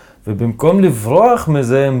 ובמקום לברוח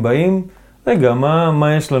מזה, הם באים, רגע,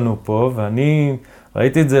 מה יש לנו פה? ואני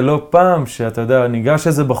ראיתי את זה לא פעם, שאתה יודע, ניגש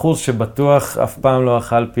איזה בחור שבטוח אף פעם לא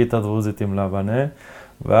אכל פיתה דרוזית עם לבנה,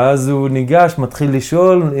 ואז הוא ניגש, מתחיל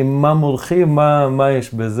לשאול עם מה מורחים, מה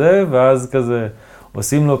יש בזה, ואז כזה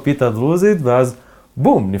עושים לו פיתה דרוזית, ואז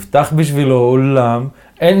בום, נפתח בשבילו עולם,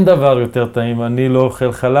 אין דבר יותר טעים, אני לא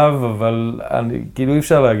אוכל חלב, אבל כאילו אי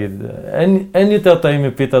אפשר להגיד, אין יותר טעים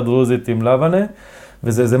מפיתה דרוזית עם לבנה,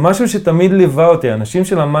 וזה משהו שתמיד ליווה אותי, אנשים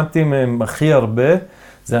שלמדתי מהם הכי הרבה,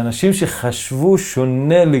 זה אנשים שחשבו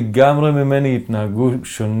שונה לגמרי ממני, התנהגו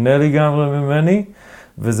שונה לגמרי ממני,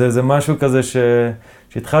 וזה משהו כזה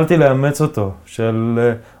שהתחלתי לאמץ אותו,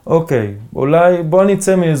 של אוקיי, אולי בוא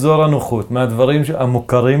נצא מאזור הנוחות, מהדברים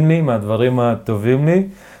המוכרים לי, מהדברים הטובים לי,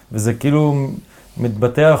 וזה כאילו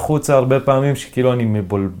מתבטא החוצה הרבה פעמים שכאילו אני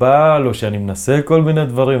מבולבל, או שאני מנסה כל מיני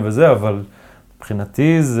דברים וזה, אבל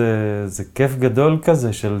מבחינתי זה כיף גדול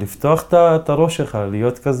כזה של לפתוח את הראש שלך,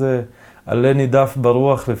 להיות כזה עלה נידף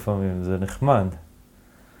ברוח לפעמים, זה נחמד.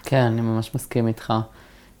 כן, אני ממש מסכים איתך.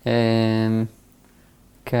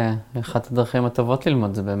 כן, אחת הדרכים הטובות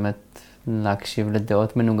ללמוד זה באמת להקשיב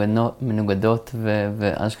לדעות מנוגדות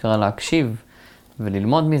ואשכרה להקשיב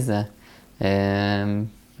וללמוד מזה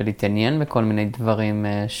ולהתעניין בכל מיני דברים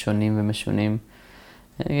שונים ומשונים.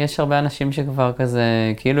 יש הרבה אנשים שכבר כזה,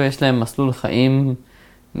 כאילו יש להם מסלול חיים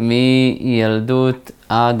מילדות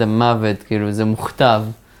עד המוות, כאילו זה מוכתב,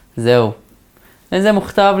 זהו. זה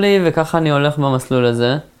מוכתב לי וככה אני הולך במסלול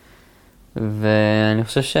הזה. ואני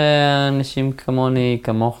חושב שאנשים כמוני,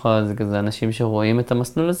 כמוך, זה כזה אנשים שרואים את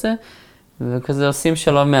המסלול הזה, וכזה עושים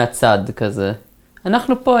שלום מהצד כזה.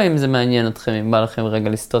 אנחנו פה אם זה מעניין אתכם, אם בא לכם רגע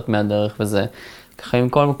לסטות מהדרך וזה. ככה עם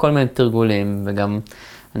כל מיני תרגולים, וגם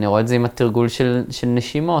אני רואה את זה עם התרגול של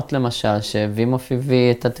נשימות למשל, שווימוף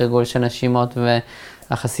הביא את התרגול של נשימות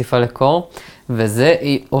והחשיפה לקור, וזה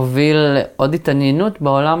הוביל עוד התעניינות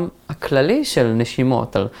בעולם הכללי של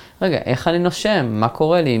נשימות, על רגע, איך אני נושם, מה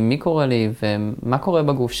קורה לי, מי קורה לי ומה קורה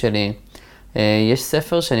בגוף שלי. יש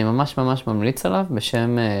ספר שאני ממש ממש ממליץ עליו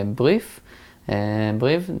בשם Brief,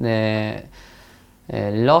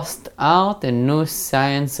 Lost Art and New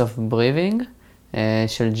Science of Breathing,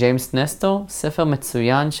 של ג'יימס נסטור, ספר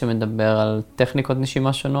מצוין שמדבר על טכניקות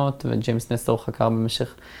נשימה שונות, וג'יימס נסטור חקר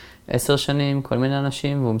במשך 10 שנים כל מיני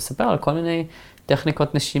אנשים, והוא מספר על כל מיני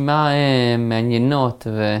טכניקות נשימה מעניינות,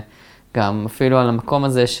 וגם אפילו על המקום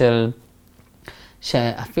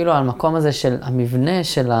הזה של המבנה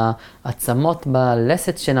של העצמות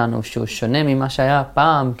בלסת שלנו, שהוא שונה ממה שהיה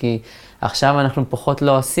פעם, כי עכשיו אנחנו פחות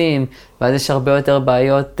לא עושים, ואז יש הרבה יותר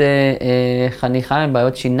בעיות חניכיים,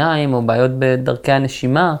 בעיות שיניים, או בעיות בדרכי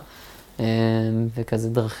הנשימה, וכזה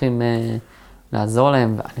דרכים לעזור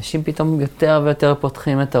להם, ואנשים פתאום יותר ויותר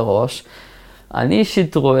פותחים את הראש. אני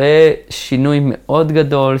אישית רואה שינוי מאוד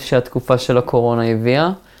גדול שהתקופה של הקורונה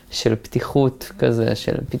הביאה, של פתיחות כזה,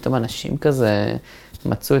 של פתאום אנשים כזה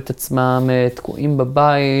מצאו את עצמם תקועים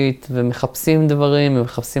בבית, ומחפשים דברים,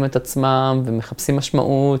 ומחפשים את עצמם, ומחפשים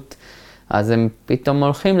משמעות, אז הם פתאום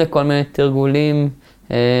הולכים לכל מיני תרגולים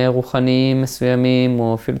רוחניים מסוימים,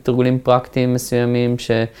 או אפילו תרגולים פרקטיים מסוימים,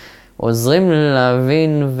 שעוזרים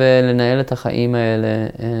להבין ולנהל את החיים האלה,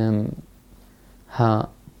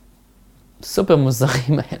 הסופר מוזרים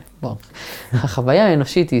האלה. בוא. החוויה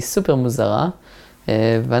האנושית היא סופר מוזרה,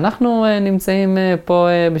 ואנחנו נמצאים פה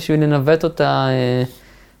בשביל לנווט אותה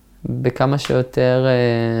בכמה שיותר,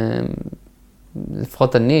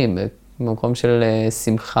 לפחות אני, במקום של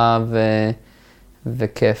שמחה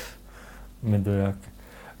וכיף. מדויק.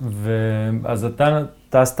 אז אתה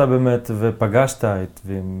טסת באמת ופגשת את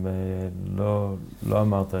וים, לא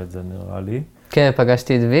אמרת את זה נראה לי. כן,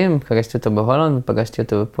 פגשתי את וים, פגשתי אותו בהולנד ופגשתי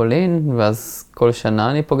אותו בפולין, ואז כל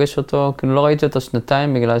שנה אני פוגש אותו, כאילו לא ראיתי אותו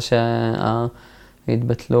שנתיים בגלל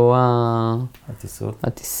שהתבטלו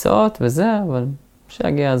הטיסות וזה, אבל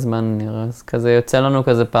שהגיע הזמן נראה. אז כזה יוצא לנו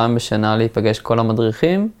כזה פעם בשנה להיפגש כל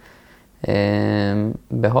המדריכים,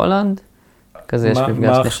 בהולנד, כזה יש מפגש נחמד.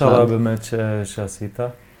 מה ההכשרה באמת שעשית?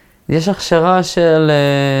 יש הכשרה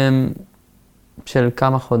של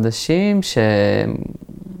כמה חודשים,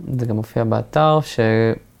 שזה גם מופיע באתר,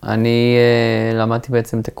 שאני למדתי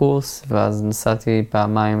בעצם את הקורס, ואז נסעתי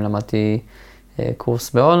פעמיים, למדתי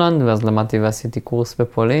קורס בהולנד, ואז למדתי ועשיתי קורס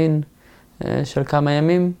בפולין של כמה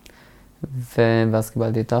ימים, ואז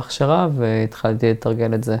קיבלתי את ההכשרה, והתחלתי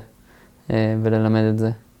לתרגל את זה וללמד את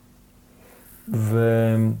זה.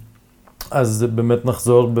 אז באמת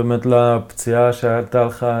נחזור באמת לפציעה שהייתה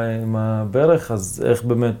לך עם הברך, אז איך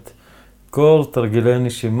באמת כל תרגילי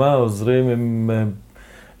נשימה עוזרים עם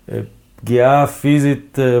פגיעה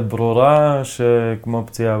פיזית ברורה כמו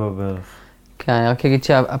פציעה בברך? כן, אני רק אגיד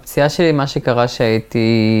שהפציעה שלי, מה שקרה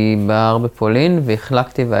שהייתי בהר בפולין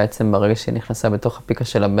והחלקתי והעצם ברגע שהיא נכנסה בתוך הפיקה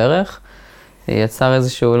של הברך, יצר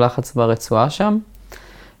איזשהו לחץ ברצועה שם,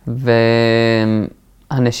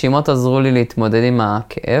 הנשימות עזרו לי להתמודד עם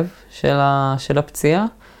הכאב של הפציעה,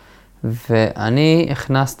 ואני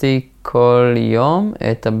הכנסתי כל יום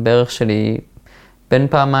את הברך שלי בין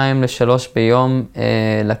 2-3 ביום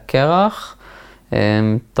לקרח,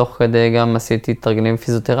 תוך כדי גם עשיתי תרגילים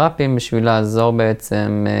פיזיותרפיים בשביל לעזור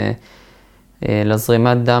בעצם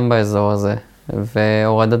לזרימת דם באזור הזה,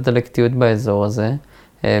 והורדת דלקתיות באזור הזה,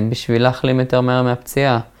 בשביל להחלים יותר מהר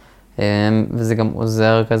מהפציעה. וזה גם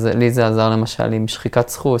עוזר כזה, לי זה עזר למשל עם שחיקת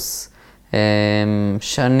סחוס.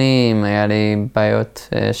 שנים היה לי בעיות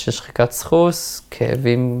של שחיקת סחוס,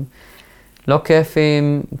 כאבים לא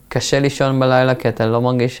כיפים, קשה לישון בלילה כי אתה לא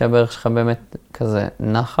מרגיש שהברך שלך באמת כזה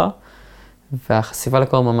נחה, והחשיפה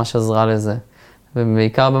לקור ממש עזרה לזה.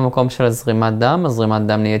 ובעיקר במקום של הזרימת דם, הזרימת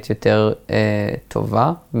דם נהיית יותר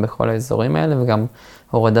טובה בכל האזורים האלה, וגם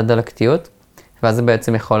הורדת דלקתיות, ואז זה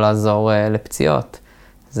בעצם יכול לעזור לפציעות.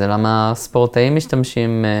 זה למה ספורטאים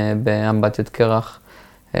משתמשים באמבטיות קרח.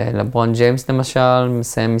 לברון ג'יימס למשל,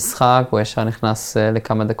 מסיים משחק, הוא ישר נכנס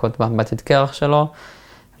לכמה דקות באמבטיות קרח שלו,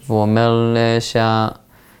 והוא אומר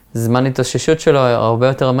שהזמן התאוששות שלו הרבה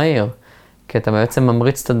יותר מהיר, כי אתה בעצם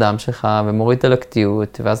ממריץ את הדם שלך ומוריד את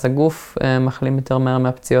הלקטיות, ואז הגוף מחלים יותר מהר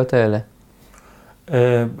מהפציעות האלה.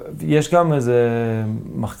 יש גם איזה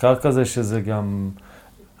מחקר כזה שזה גם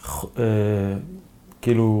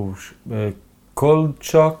כאילו קולד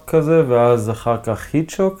צ'וק כזה, ואז אחר כך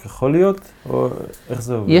היט צ'וק, יכול להיות? או איך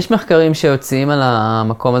זה עובד? יש מחקרים שיוצאים על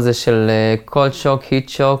המקום הזה של קולד צ'וק,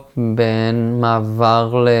 היט צ'וק, בין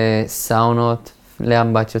מעבר לסאונות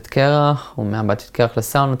לאמבטיות קרח, או מאמבטיות קרח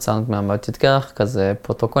לסאונות, סאונות מאמבטיות קרח, כזה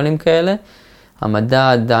פרוטוקולים כאלה.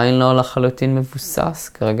 המדע עדיין לא לחלוטין מבוסס,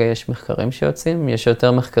 כרגע יש מחקרים שיוצאים, יש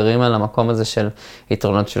יותר מחקרים על המקום הזה של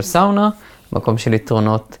יתרונות של סאונה, מקום של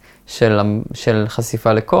יתרונות של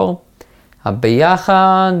חשיפה לקור.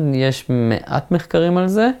 ביחד יש מעט מחקרים על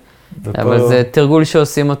זה, אבל זה תרגול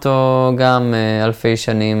שעושים אותו גם אלפי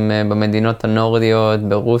שנים במדינות הנורדיות,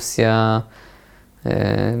 ברוסיה.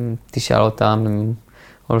 תשאל אותם, הם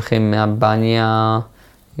הולכים מהבניה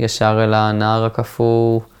ישר אל הנהר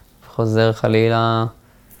הקפוא, חוזר חלילה.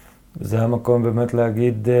 זה המקום באמת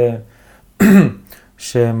להגיד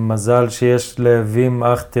שמזל שיש לאבים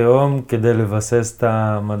אח תאום כדי לבסס את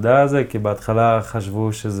המדע הזה, כי בהתחלה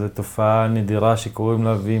חשבו שזו תופעה נדירה שקוראים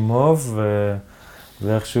לה אבי מוב,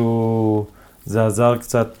 ואיכשהו זה עזר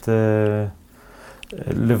קצת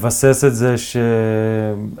לבסס את זה,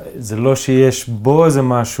 שזה לא שיש בו איזה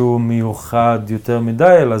משהו מיוחד יותר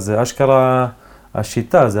מדי, אלא זה אשכרה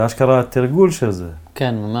השיטה, זה אשכרה התרגול של זה.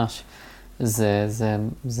 כן, ממש.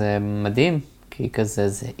 זה מדהים, כי כזה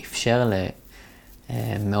זה אפשר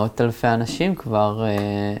למאות אלפי אנשים כבר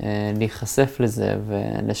להיחשף לזה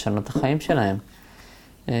ולשנות את החיים שלהם.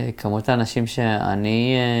 כמות האנשים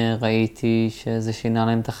שאני ראיתי שזה שינה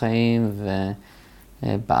להם את החיים,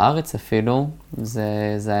 ובארץ אפילו,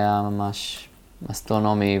 זה היה ממש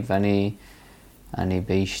אסטרונומי, ואני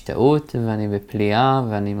בהשתאות ואני בפליאה,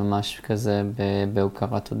 ואני ממש כזה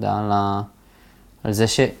בהוקרת תודה על זה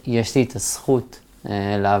שיש לי את הזכות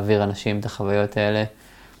להעביר אנשים את החוויות האלה,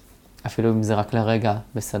 אפילו אם זה רק לרגע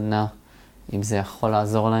בסדנה, אם זה יכול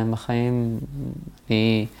לעזור להם בחיים.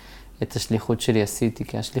 אני את השליחות שלי עשיתי,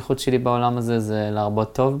 כי השליחות שלי בעולם הזה זה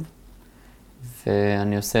להרבות טוב,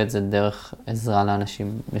 ואני עושה את זה דרך עזרה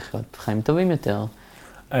לאנשים לחיות חיים טובים יותר.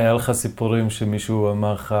 היה לך סיפורים שמישהו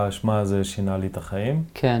אמר לך, שמע, זה שינה לי את החיים?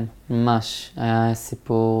 כן, ממש. היה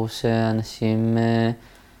סיפור שאנשים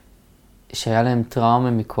שהיה להם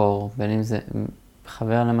טראומה מקור, בין אם זה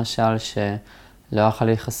חבר למשל שלא יכול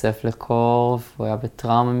להיחשף לקור, והוא היה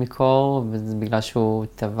בטראומה מקור, וזה בגלל שהוא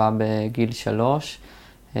טבע בגיל 3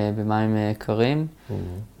 במים קרים,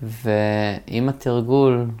 ועם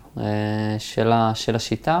התרגול של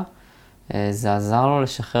השיטה, זה עזר לו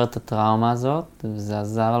לשחרר את הטראומה הזאת, וזה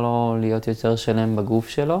עזר לו להיות יותר שלם בגוף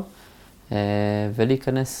שלו,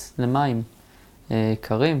 ולהיכנס למים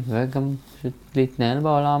קרים, וגם להתנהל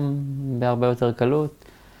בעולם בהרבה יותר קלות.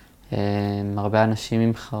 הרבה אנשים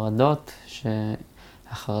עם חרדות,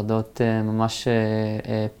 שהחרדות ממש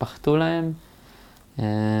פחתו להם,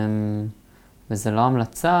 וזה לא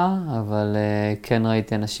המלצה, אבל כן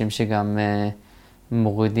ראיתי אנשים שגם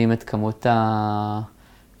מורידים את כמות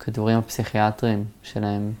הכדורים הפסיכיאטריים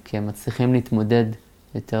שלהם, כי הם מצליחים להתמודד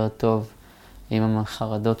יותר טוב עם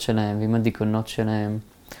החרדות שלהם ועם הדיכאונות שלהם.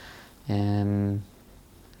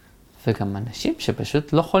 וגם אנשים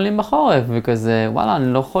שפשוט לא חולים בחורף, וכזה, וואלה,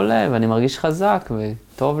 אני לא חולה, ואני מרגיש חזק,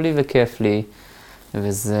 וטוב לי וכיף לי.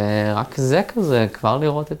 וזה רק זה כזה, כבר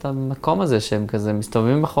לראות את המקום הזה, שהם כזה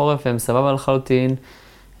מסתובבים בחורף, והם סבבה לחלוטין,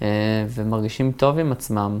 ומרגישים טוב עם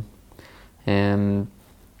עצמם.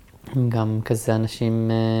 גם כזה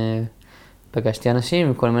אנשים, פגשתי אנשים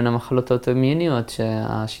עם כל מיני מחלות אוטואימוניות,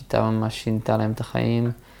 שהשיטה ממש שינתה להם את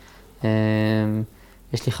החיים.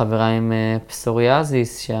 יש לי חברה עם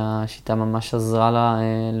פסוריאזיס, שהשיטה ממש עזרה לה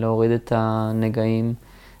להוריד את הנגעים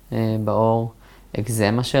בעור.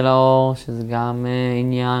 אקזמה של העור, שזה גם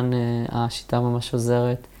עניין, השיטה ממש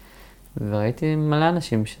עוזרת. וראיתי מלא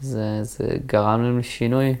אנשים שזה גרם להם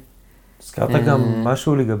לשינוי. הזכרת גם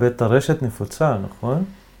משהו לגבי טרשת נפוצה, נכון?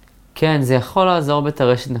 כן, זה יכול לעזור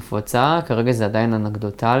בטרשת נפוצה, כרגע זה עדיין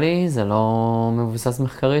אנקדוטלי, זה לא מבוסס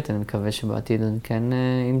מחקרית, אני מקווה שבעתיד אני כן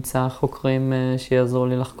אמצא חוקרים שיעזרו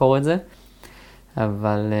לי לחקור את זה.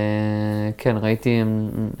 אבל כן, ראיתי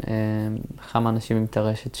כמה אנשים עם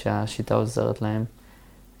טרשת שהשיטה עוזרת להם.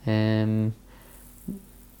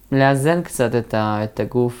 לאזן קצת את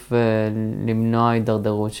הגוף ולמנוע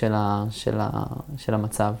הידרדרות של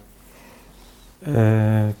המצב.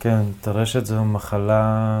 כן, טרשת זו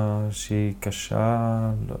מחלה שהיא קשה,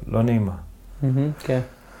 לא נעימה. כן.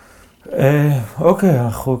 אוקיי,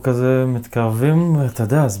 אנחנו כזה מתקרבים, אתה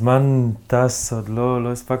יודע, הזמן טס, עוד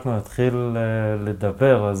לא הספקנו להתחיל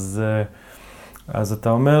לדבר, אז אתה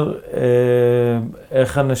אומר,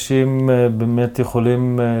 איך אנשים באמת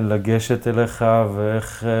יכולים לגשת אליך,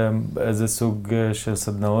 ואיזה סוג של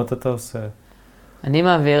סדנאות אתה עושה? אני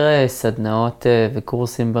מעביר סדנאות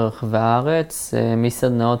וקורסים ברחבי הארץ,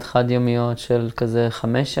 מסדנאות חד-יומיות של כזה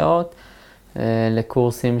 5 שעות,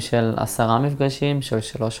 לקורסים של 10 מפגשים, של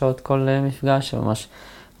 3 שעות כל מפגש, שממש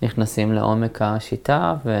נכנסים לעומק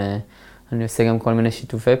השיטה, ואני עושה גם כל מיני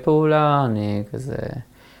שיתופי פעולה, אני כזה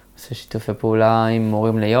עושה שיתופי פעולה עם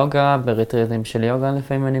מורים ליוגה, בריטריטים של יוגה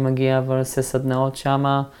לפעמים אני מגיע ועושה סדנאות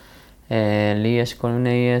שמה. לי יש כל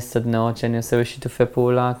מיני סדנאות שאני עושה בשיתופי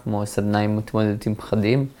פעולה, כמו סדנה עם מתמודדת עם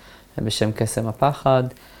פחדים, בשם קסם הפחד.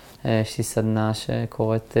 יש לי סדנה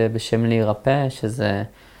שקוראת בשם להירפא, שזה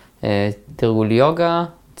תרגול יוגה,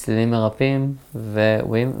 צלילים מרפאים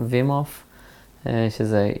ווימוף,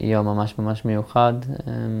 שזה יום ממש ממש מיוחד.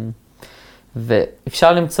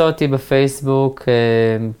 ואפשר למצוא אותי בפייסבוק,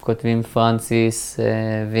 כותבים פרנסיס,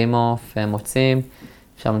 וימוף, מוצאים.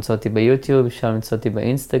 אפשר למצוא אותי ביוטיוב, אפשר למצוא אותי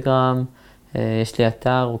באינסטגרם. יש לי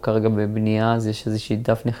אתר, הוא כרגע בבנייה, אז יש איזושהי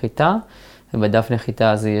דף נחיתה. ובדף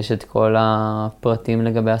נחיתה הזה יש את כל הפרטים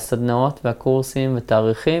לגבי הסדנאות והקורסים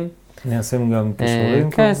ותאריכים. אני אשים גם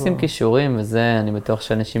קישורים? כן, אשים קישורים, וזה אני בטוח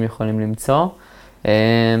שאנשים יכולים למצוא.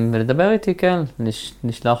 ולדבר איתי, כן,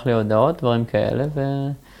 נשלח לי הודעות, דברים כאלה.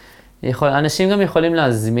 אנשים גם יכולים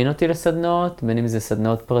להזמין אותי לסדנאות, בין אם זה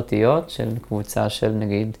סדנאות פרטיות של קבוצה של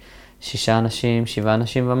נגיד 6 אנשים, 7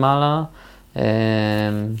 אנשים ומעלה,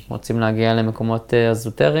 רוצים להגיע למקומות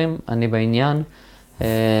אזוטריים, אני בעניין.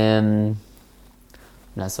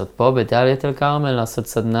 לעשות פה בדאלית אל כרמל, לעשות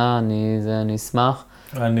סדנה, אני אשמח.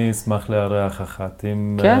 אני אשמח לארח אחת,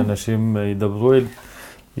 אם אנשים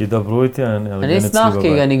ידברו איתי, אני אשמח,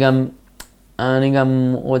 כי אני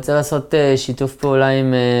גם רוצה לעשות שיתוף פעולה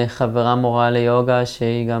עם חברה מורה ליוגה,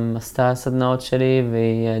 שהיא גם עשתה סדנאות שלי,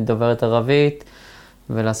 והיא דוברת ערבית,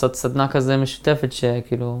 ולעשות סדנה כזה משותפת,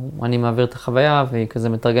 שכאילו אני מעביר את החוויה, והיא כזה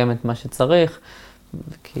מתרגמת מה שצריך,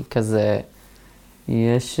 כי כזה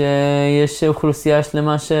יש אוכלוסייה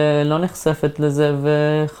שלמה שלא נחשפת לזה,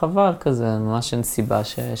 וחבל כזה, ממש אין סיבה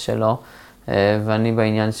שלא, ואני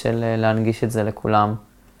בעניין של להנגיש את זה לכולם.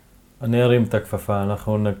 אני ארים את הכפפה,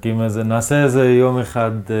 אנחנו נעשה איזה יום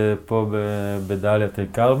אחד פה בדאלית אל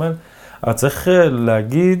כרמל. אבל צריך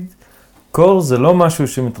להגיד, קור זה לא משהו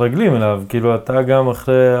שמתרגלים אליו, כאילו אתה גם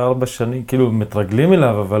אחרי 4 שנים, כאילו מתרגלים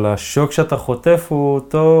אליו, אבל השוק שאתה חוטף הוא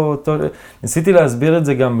אותו. ניסיתי להסביר את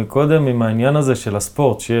זה גם מקודם עם העניין הזה של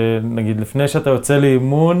הספורט, שנגיד לפני שאתה יוצא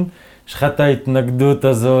לאימון, יש לך את ההתנגדות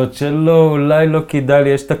הזאת שלא, אולי לא כדאי לי,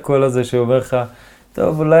 יש את הקול הזה שאומר לך,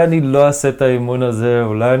 טוב, אולי אני לא אעשה את האימון הזה,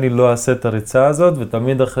 אולי אני לא אעשה את הריצה הזאת,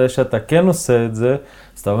 ותמיד אחרי שאתה כן עושה את זה,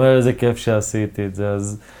 אז אתה אומר איזה כיף שעשיתי את זה.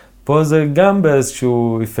 אז פה זה גם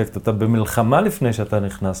באיזשהו אפקט, אתה במלחמה לפני שאתה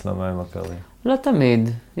נכנס למים הקרים. לא תמיד.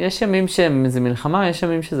 יש ימים שזה מלחמה, יש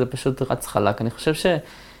ימים שזה פשוט רץ חלק. אני חושב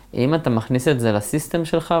שאם אתה מכניס את זה לסיסטם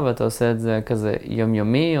שלך, ואתה עושה את זה כזה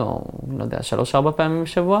יומיומי, או לא יודע, 3-4 פעמים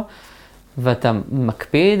בשבוע, ואתה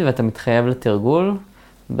מקפיד ואתה מתחייב לתרגול,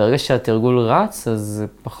 ברגע שהתרגול רץ, אז זה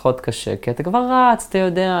פחות קשה, כי אתה כבר רץ, אתה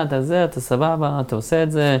יודע, אתה סבבה, אתה עושה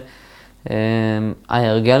את זה,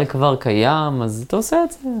 ההרגל כבר קיים, אז אתה עושה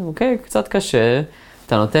את זה, אוקיי, קצת קשה,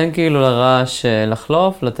 אתה נותן כאילו לרעש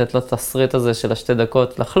לחלוף, לתת לו את הסריט הזה של 2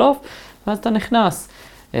 דקות לחלוף, ואז אתה נכנס.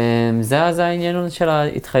 זה העניין של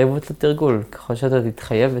ההתחייבות לתרגול, ככל שאתה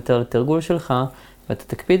תתחייב יותר לתרגול שלך, ואתה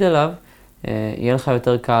תקפיד עליו, יהיה לך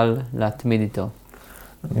יותר קל להתמיד איתו.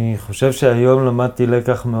 אני חושב שהיום למדתי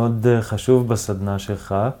לקח מאוד חשוב בסדנה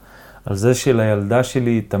שלך, על זה שלילדה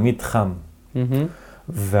שלי תמיד חם.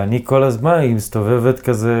 ואני כל הזמן, היא מסתובבת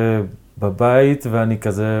כזה בבית, ואני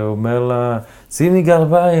כזה אומר לה, שימי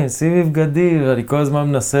גרביים, שימי בגדים, ואני כל הזמן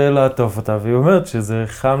מנסה לעטוף אותה, והיא אומרת שזה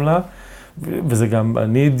חם לה, וזה גם,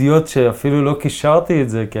 אני אידיוט שאפילו לא קישרתי את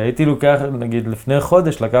זה, כי הייתי לוקח, נגיד לפני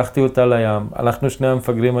חודש, לקחתי אותה לים, הלכנו 2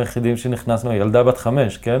 המפגרים היחידים שנכנסנו, ילדה בת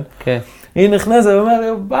 5, כן? כן. היא נכנסת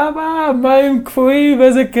ואומרת, בבא, מים קפואים,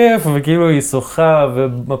 איזה כיף, וכאילו היא שוחה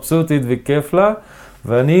ומבסוטית וכיף לה,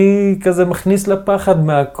 ואני כזה מכניס לה פחד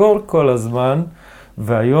מהקור כל הזמן,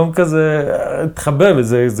 והיום כזה התחבר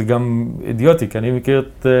לזה, זה גם אידיוטי, כי אני מכיר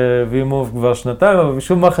את וימוב כבר 2 אבל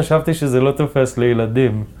משום מה חשבתי שזה לא תופס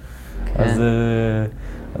לילדים. כן. אז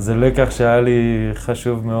זה לקח שהיה לי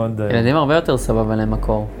חשוב מאוד. ילדים הרבה יותר סבבה להם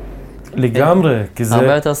הקור. לגמרי, כי זה...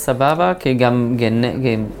 הרבה יותר סבבה, כי גם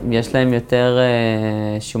יש להם יותר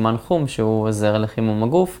שומן חום, שהוא עוזר לחימום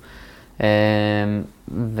הגוף,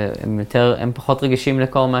 והם פחות רגישים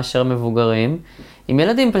לקור מאשר מבוגרים. עם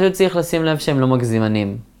ילדים פשוט צריך לשים לב שהם לא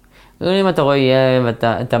מגזימנים. אם אתה רואה ילד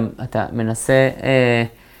ואתה מנסה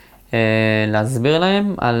להסביר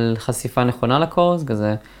להם על חשיפה נכונה לקור, אז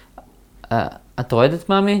כזה, את רועדת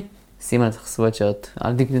מאמי? שימה לך סוואטשרט.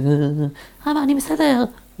 אל תגיד, אני בסדר.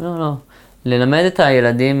 לא. ללמד את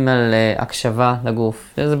הילדים על הקשבה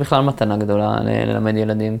לגוף. זה בכלל מתנה גדולה ללמד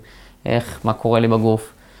ילדים מה קורה לי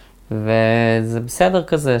בגוף. וזה בסדר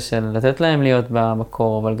כזה של לתת להם להיות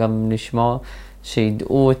בקור, אבל גם לשמור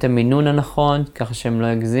שידעו את המינון הנכון, ככה שהם לא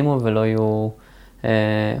יגזימו ולא יהיו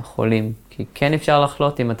חולים. כי כן אפשר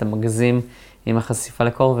לחלות אם אתה מגזים עם החשיפה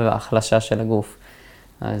לקור וההחלשה של הגוף.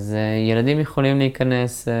 אז ילדים יכולים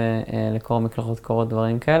להיכנס לקור, מקלחות קורות,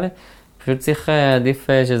 דברים כאלה. פשוט צריך עדיף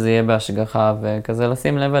שזה יהיה בהשגחה וכזה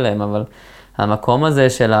לשים לב אליהם, אבל המקום הזה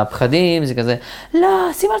של הפחדים זה כזה, לא,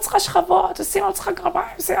 שים על צריכה שכבות, שים על צריכה קרביים,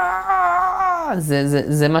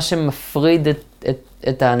 זה מה שמפריד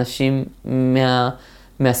את האנשים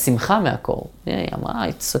מהשמחה מהקור. היא אמרה,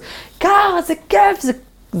 קר, זה כיף,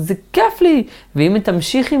 זה כיף לי. ואם היא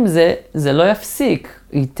תמשיך עם זה, זה לא יפסיק.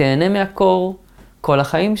 היא תהנה מהקור כל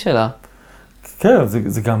החיים שלה. כן,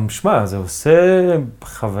 זה גם, שמע, זה עושה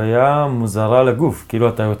חוויה מוזרה לגוף. כאילו,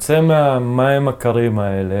 אתה יוצא מהמים הקרים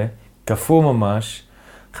האלה, קפוא ממש,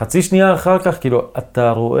 חצי שנייה אחר כך, כאילו,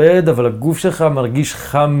 אתה רועד, אבל הגוף שלך מרגיש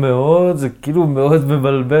חם מאוד, זה כאילו מאוד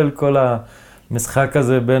מבלבל כל המשחק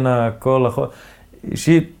הזה בין הקור לחול.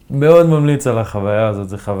 אישית, מאוד ממליץ על החוויה הזאת.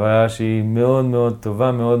 זו חוויה שהיא מאוד מאוד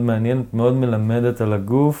טובה, מאוד מעניינת, מאוד מלמדת על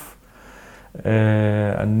הגוף.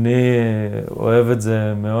 אני אוהב את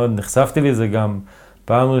זה מאוד, נחשפתי לי זה גם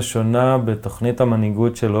פעם ראשונה בתוכנית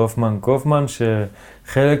המנהיגות של הופמן קופמן,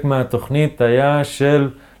 שחלק מהתוכנית היה של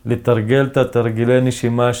לתרגל את התרגילי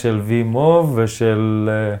נשימה של וימוב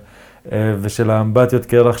ושל האמבטיות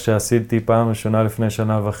קרח שעשיתי פעם ראשונה לפני 1.5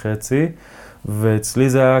 שנה, ואצלי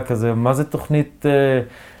זה היה כזה, מה זה תוכנית,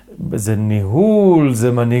 זה ניהול,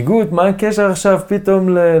 זה מנהיגות, מה הקשר עכשיו פתאום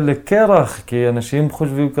לקרח? כי אנשים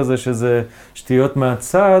חושבים כזה שזה שטויות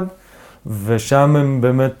מהצד, ושם הם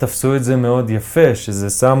באמת תפסו את זה מאוד יפה, שזה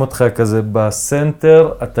שם אותך כזה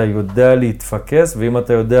בסנטר, אתה יודע להתפקס, ואם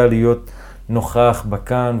אתה יודע להיות נוכח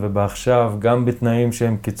בכאן ובעכשיו, גם בתנאים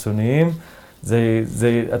שהם קיצוניים,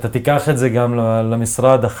 אתה תיקח את זה גם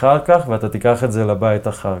למשרד אחר כך, ואתה תיקח את זה לבית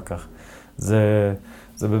אחר כך.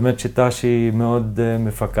 זה באמת שיטה שהיא מאוד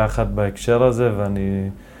מפקחת בהקשר הזה,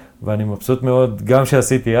 ואני מבסוט מאוד, גם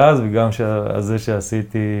שעשיתי אז וגם זה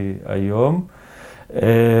שעשיתי היום.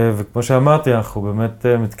 וכמו שאמרתי, אנחנו באמת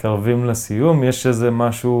מתקרבים לסיום. יש איזה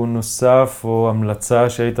משהו נוסף או המלצה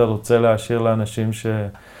שהיית רוצה להשאיר לאנשים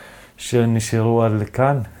שנשארו עד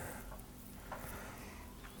לכאן?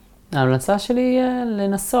 ההמלצה שלי היא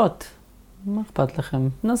לנסות. מה אכפת לכם?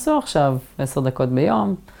 נסו עכשיו 10 דקות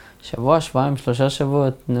ביום. שבוע, שבועיים, 3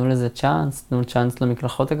 שבועות, תנו לזה צ'אנס, תנו צ'אנס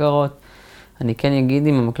למקלחות הקרות. אני כן אגיד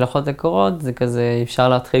עם המקלחות הקרות, זה כזה, אפשר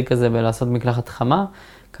להתחיל כזה בלעשות מקלחת חמה,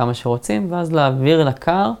 כמה שרוצים, ואז להעביר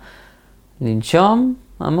לקר, לנשום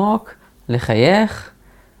עמוק, לחייך,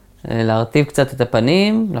 להרטיב קצת את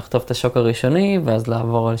הפנים, לחטוף את השוק הראשוני, ואז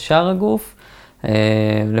לעבור על שאר הגוף.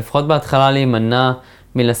 לפחות בהתחלה להימנע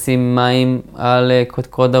מלשים מים על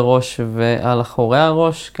קודקוד הראש ועל אחורי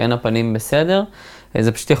הראש, כן, הפנים בסדר.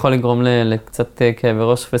 זה פשוט יכול לגרום לקצת כאבי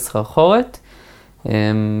ראש וסחרחורת,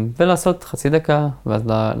 ולעשות 0.5 דקה, ואז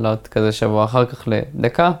לעוד כזה שבוע אחר כך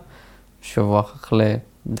לדקה, שבוע אחר כך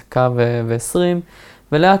לדקה ו20,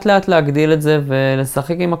 ולאט לאט להגדיל את זה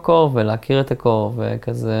ולשחק עם הקור ולהכיר את הקור,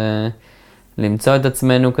 וכזה למצוא את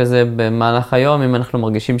עצמנו כזה במהלך היום, אם אנחנו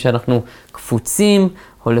מרגישים שאנחנו קפוצים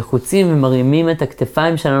או לחוצים ומרימים את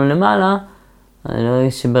הכתפיים שלנו למעלה,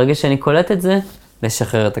 שברגע שאני קולט את זה,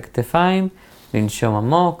 לשחרר את הכתפיים, לנשום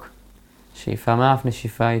עמוק, שאיפה מאף,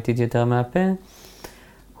 נשיפה איטית יותר מהפה,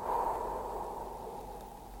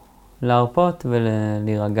 להרפות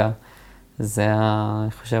ולהירגע. זה,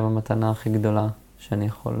 אני חושב, המתנה הכי גדולה שאני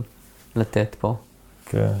יכול לתת פה.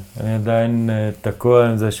 כן, אני עדיין תקוע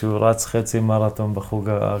עם זה שהוא רץ חצי מרתון בחוג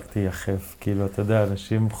הארקטי יחף. כאילו, אתה יודע,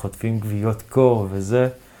 אנשים חוטפים גוויות קור וזה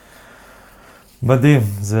מדהים.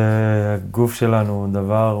 זה, הגוף שלנו הוא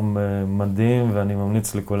דבר מדהים, ואני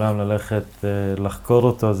ממליץ לכולם ללכת לחקור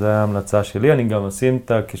אותו. זה היה ההמלצה שלי. אני גם אשים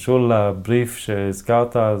את הקישור לבריף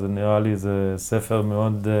שהזכרת, זה נראה לי זה ספר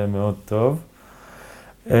מאוד מאוד טוב.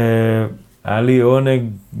 היה לי עונג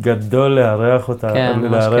גדול לארח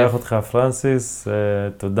אותך, פרנסיס.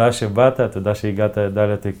 תודה שבאת, תודה שהגעת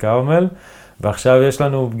לדאלית אל כרמל. ועכשיו יש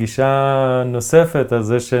לנו פגישה נוספת, על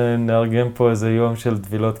זה שנארגן פה איזה יום של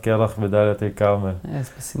טבילות קרח בדאלית אל כרמל.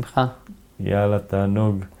 בשמחה. יאללה,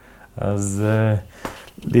 תענוג. אז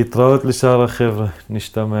להתראות לשאר החבר'ה,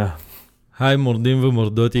 נשתמע. היי מורדים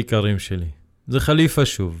ומורדות יקרים שלי. זה חליפה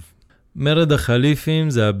שוב. מרד החליפים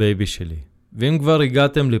זה הבייבי שלי. ואם כבר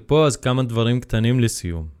הגעתם לפה, אז כמה דברים קטנים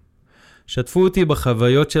לסיום. שתפו אותי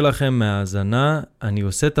בחוויות שלכם מהאזנה, אני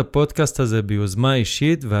עושה את הפודקאסט הזה ביוזמה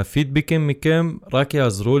אישית, והפידבקים מכם רק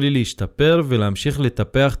יעזרו לי להשתפר ולהמשיך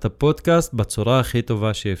לטפח את הפודקאסט בצורה הכי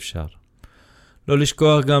טובה שאפשר. לא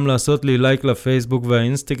לשכוח גם לעשות לי לייק לפייסבוק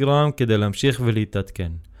והאינסטגרם כדי להמשיך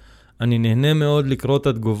ולהתעדכן. אני נהנה מאוד לקרוא את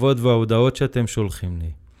התגובות וההודעות שאתם שולחים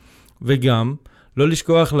לי. וגם, לא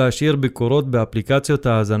לשכוח להשאיר ביקורות באפליקציות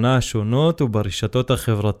ההאזנה השונות וברשתות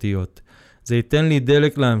החברתיות. זה ייתן לי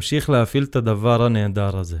דלק להמשיך להפעיל את הדבר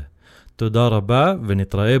הנהדר הזה. תודה רבה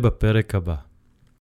ונתראה בפרק הבא.